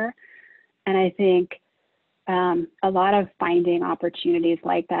easier? And I think a lot of finding opportunities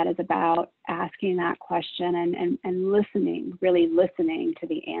like that is about asking that question and listening, really listening to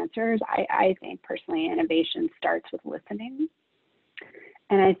the answers. I think personally innovation starts with listening.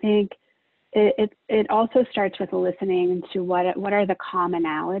 And I think it also starts with listening to what are the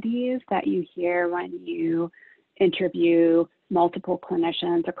commonalities that you hear when you interview multiple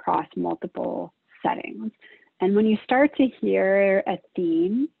clinicians across multiple settings. And when you start to hear a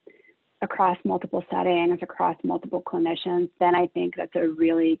theme across multiple settings, across multiple clinicians, then I think that's a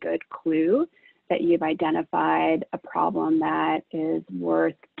really good clue that you've identified a problem that is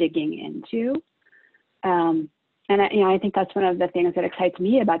worth digging into. And I think that's one of the things that excites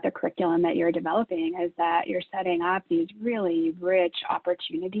me about the curriculum that you're developing, is that you're setting up these really rich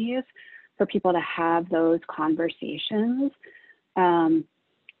opportunities for people to have those conversations and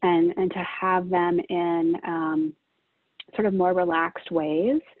to have them in sort of more relaxed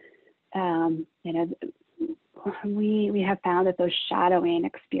ways. We have found that those shadowing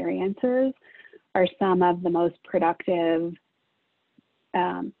experiences are some of the most productive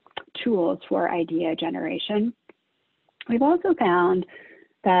tools for idea generation. We've also found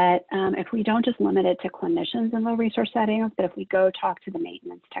that if we don't just limit it to clinicians in low resource settings, but if we go talk to the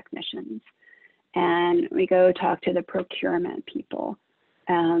maintenance technicians and we go talk to the procurement people,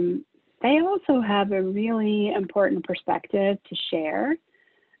 they also have a really important perspective to share.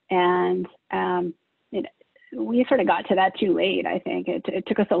 And we sort of got to that too late, I think. It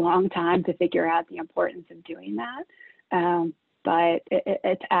took us a long time to figure out the importance of doing that. But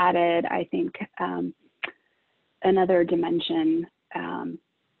it's added, I think, another dimension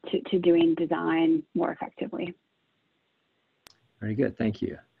to doing design more effectively. Very good, thank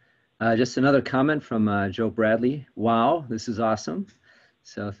you. Just another comment from Joe Bradley. Wow, this is awesome.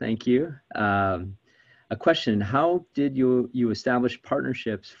 So thank you. A question, how did you establish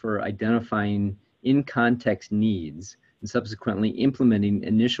partnerships for identifying in-context needs and subsequently implementing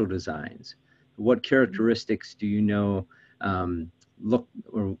initial designs? What characteristics do you know do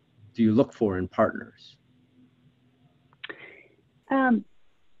you look for in partners?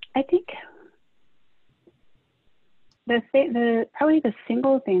 I think probably the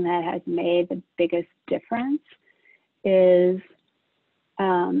single thing that has made the biggest difference is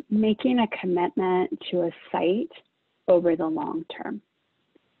making a commitment to a site over the long term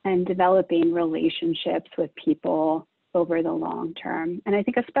and developing relationships with people over the long term. And I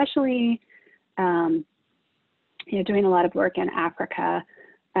think especially, doing a lot of work in Africa,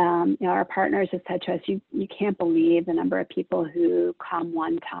 our partners have said to us, you can't believe the number of people who come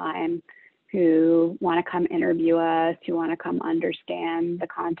one time, who want to come interview us, who want to come understand the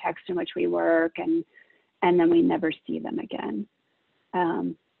context in which we work, and then we never see them again.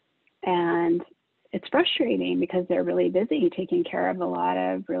 And it's frustrating because they're really busy taking care of a lot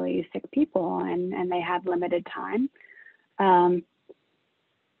of really sick people, and they have limited time.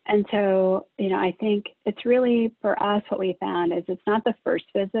 And so, I think it's really, for us, what we found is it's not the first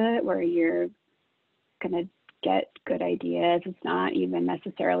visit where you're going to get good ideas. It's not even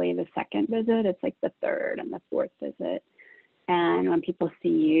necessarily the second visit. It's like the third and the fourth visit. And when people see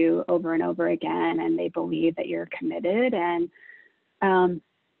you over and over again and they believe that you're committed, and,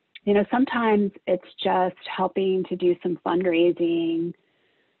 sometimes it's just helping to do some fundraising.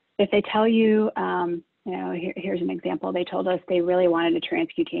 If they tell you, here's an example. They told us they really wanted a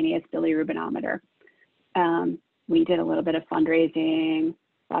transcutaneous bilirubinometer. We did a little bit of fundraising,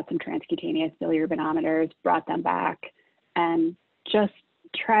 bought some transcutaneous bilirubinometers, brought them back, and just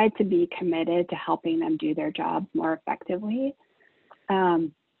tried to be committed to helping them do their jobs more effectively.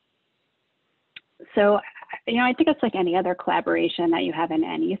 So, I think it's like any other collaboration that you have in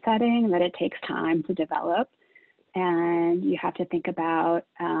any setting, that it takes time to develop, and you have to think about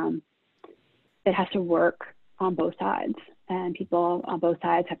it has to work on both sides, and people on both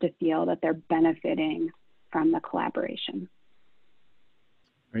sides have to feel that they're benefiting from the collaboration.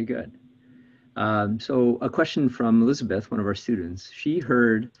 Very good. So a question from Elizabeth, one of our students. She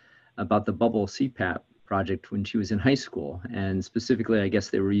heard about the bubble CPAP project when she was in high school, and specifically, I guess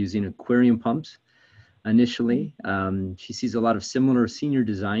they were using aquarium pumps initially. She sees a lot of similar senior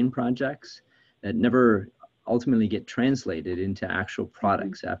design projects that never ultimately get translated into actual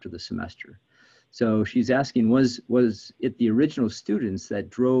products after the semester. So she's asking, was it the original students that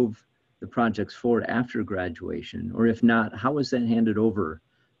drove the projects forward after graduation? Or if not, how was that handed over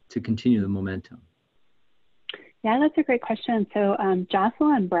to continue the momentum? Yeah, that's a great question. So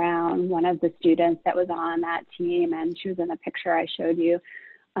Jocelyn Brown, one of the students that was on that team, and she was in the picture I showed you,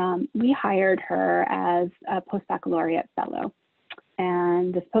 we hired her as a post-baccalaureate fellow.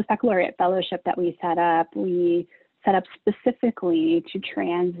 And this post-baccalaureate fellowship that we set up specifically to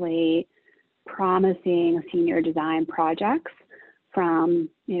translate promising senior design projects from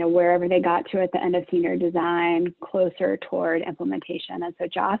wherever they got to at the end of senior design closer toward implementation. And so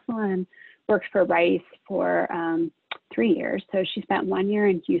Jocelyn worked for Rice for 3 years. So she spent 1 year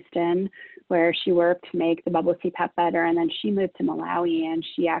in Houston where she worked to make the bubble CPAP better, and then she moved to Malawi, and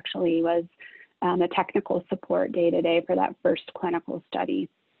she actually was the technical support day-to-day for that first clinical study.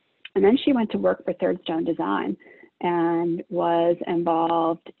 And then she went to work for Third Stone Design and was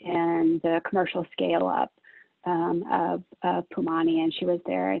involved in the commercial scale-up of Pumani, and she was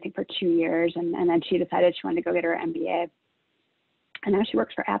there, I think, for 2 years, and then she decided she wanted to go get her MBA, and now she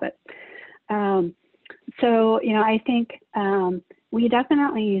works for Abbott. So, I think we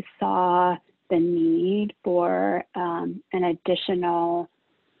definitely saw the need for an additional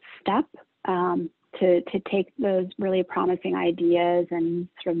step to take those really promising ideas and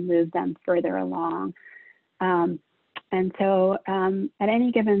sort of move them further along. And so at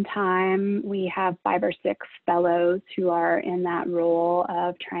any given time, we have 5 or 6 fellows who are in that role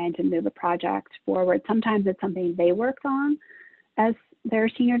of trying to move a project forward. Sometimes it's something they worked on as their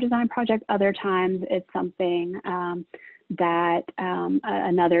senior design project. Other times it's something that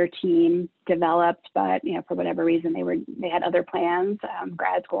another team developed, but for whatever reason they had other plans,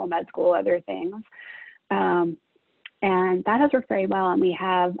 grad school, med school, other things. And that has worked very well. And we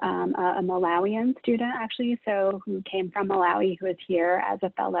have a Malawian student actually, who came from Malawi, who is here as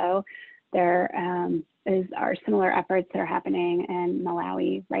a fellow. There are similar efforts that are happening in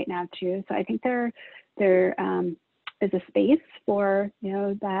Malawi right now too. So I think there is a space for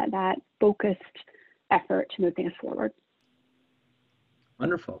that focused effort to move things forward.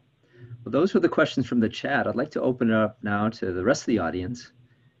 Wonderful. Well, those were the questions from the chat. I'd like to open it up now to the rest of the audience.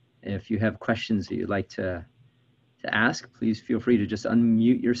 If you have questions that you'd like to ask, please feel free to just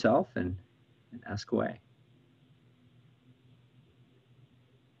unmute yourself and ask away.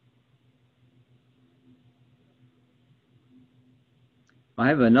 I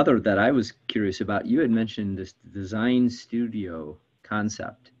have another that I was curious about. You had mentioned this design studio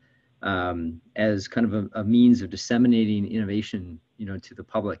concept as kind of a means of disseminating innovation, to the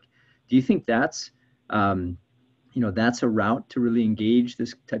public. Do you think that's, that's a route to really engage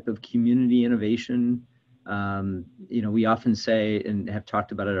this type of community innovation? We often say, and have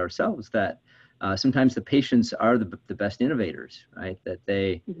talked about it ourselves, that sometimes the patients are the best innovators, right? That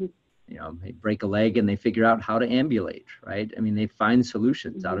they, you know, they break a leg and they figure out how to ambulate, right? I mean, they find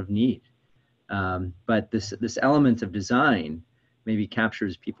solutions out of need. But this element of design maybe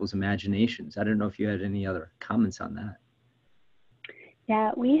captures people's imaginations. I don't know if you had any other comments on that.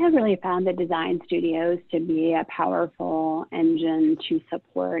 Yeah, we have really found the design studios to be a powerful engine to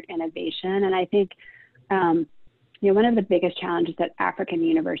support innovation. And I think, you know, one of the biggest challenges that African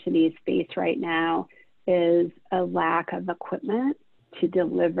universities face right now is a lack of equipment to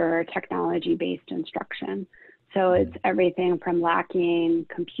deliver technology-based instruction. So it's everything from lacking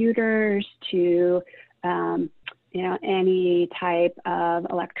computers to, you know, any type of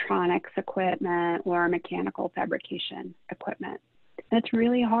electronics equipment or mechanical fabrication equipment. And it's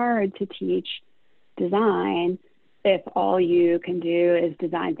really hard to teach design if all you can do is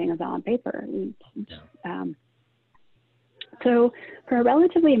design things on paper. So for a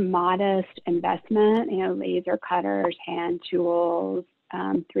relatively modest investment, you know, laser cutters, hand tools,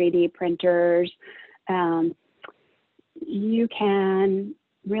 3D printers, you can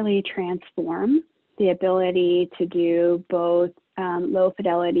really transform the ability to do both low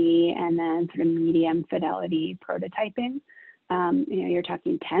fidelity and then sort of medium fidelity prototyping. You know, you're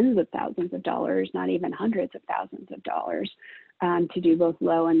talking tens of thousands of dollars, not even hundreds of thousands of dollars, to do both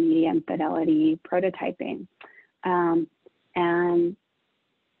low and medium fidelity prototyping. And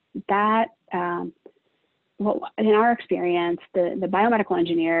that, well, in our experience, the biomedical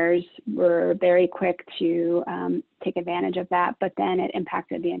engineers were very quick to take advantage of that, but then it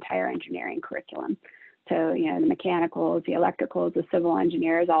impacted the entire engineering curriculum. So, you know, the mechanicals, the electricals, the civil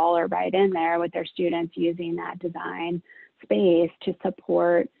engineers all are right in there with their students using that design space to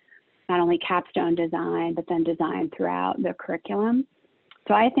support not only capstone design, but then design throughout the curriculum.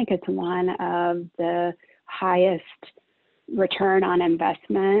 So I think it's one of the highest return on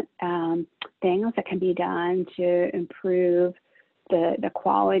investment things that can be done to improve the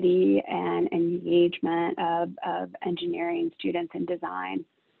quality and engagement of engineering students in design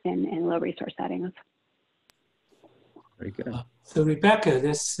in low resource settings. Very good. So Rebecca,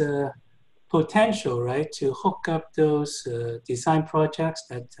 this potential, right, to hook up those design projects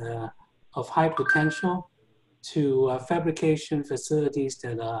that of high potential to fabrication facilities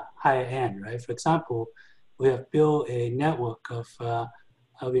that are higher end, right? For example, we have built a network of,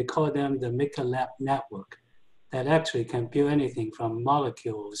 we call them the Maker Lab network, that actually can build anything from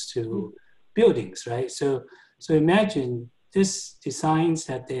molecules to buildings, right? So imagine these designs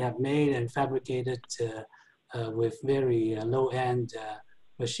that they have made and fabricated with very low-end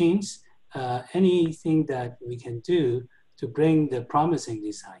machines, anything that we can do to bring the promising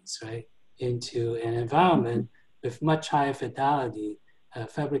designs, right, into an environment with much higher fidelity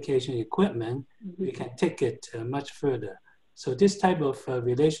fabrication equipment, we can take it much further. So this type of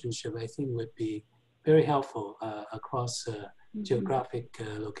relationship, I think, would be very helpful across geographic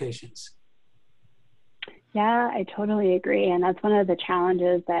locations. Yeah, I totally agree. And that's one of the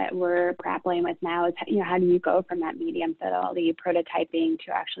challenges that we're grappling with now is, you know, how do you go from that medium fidelity prototyping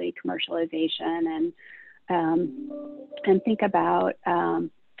to actually commercialization and think about,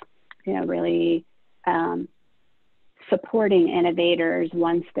 you know, really supporting innovators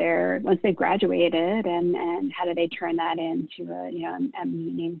once they've graduated and how do they turn that into a, you know, a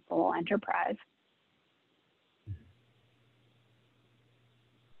meaningful enterprise.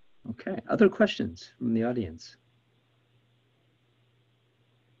 Okay, other questions from the audience?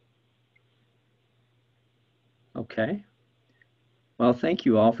 Okay. Well, thank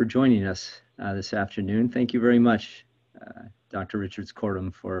you all for joining us this afternoon. Thank you very much, Dr.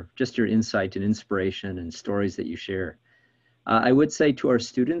 Richards-Kortum, for just your insight and inspiration and stories that you share. I would say to our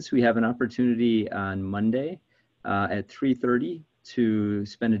students, we have an opportunity on Monday at 3:30 to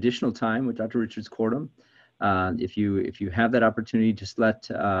spend additional time with Dr. Richards-Kortum. If you have that opportunity, just let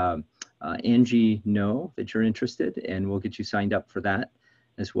Angie know that you're interested, and we'll get you signed up for that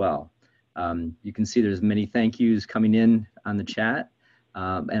as well. You can see there's many thank yous coming in on the chat,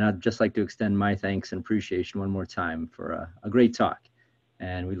 and I'd just like to extend my thanks and appreciation one more time for a great talk,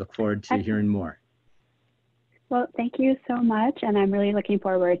 and we look forward to hearing more. Well, thank you so much, and I'm really looking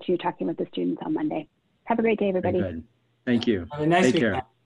forward to talking with the students on Monday. Have a great day, everybody. Very good. Thank you. Have a nice Take weekend. care.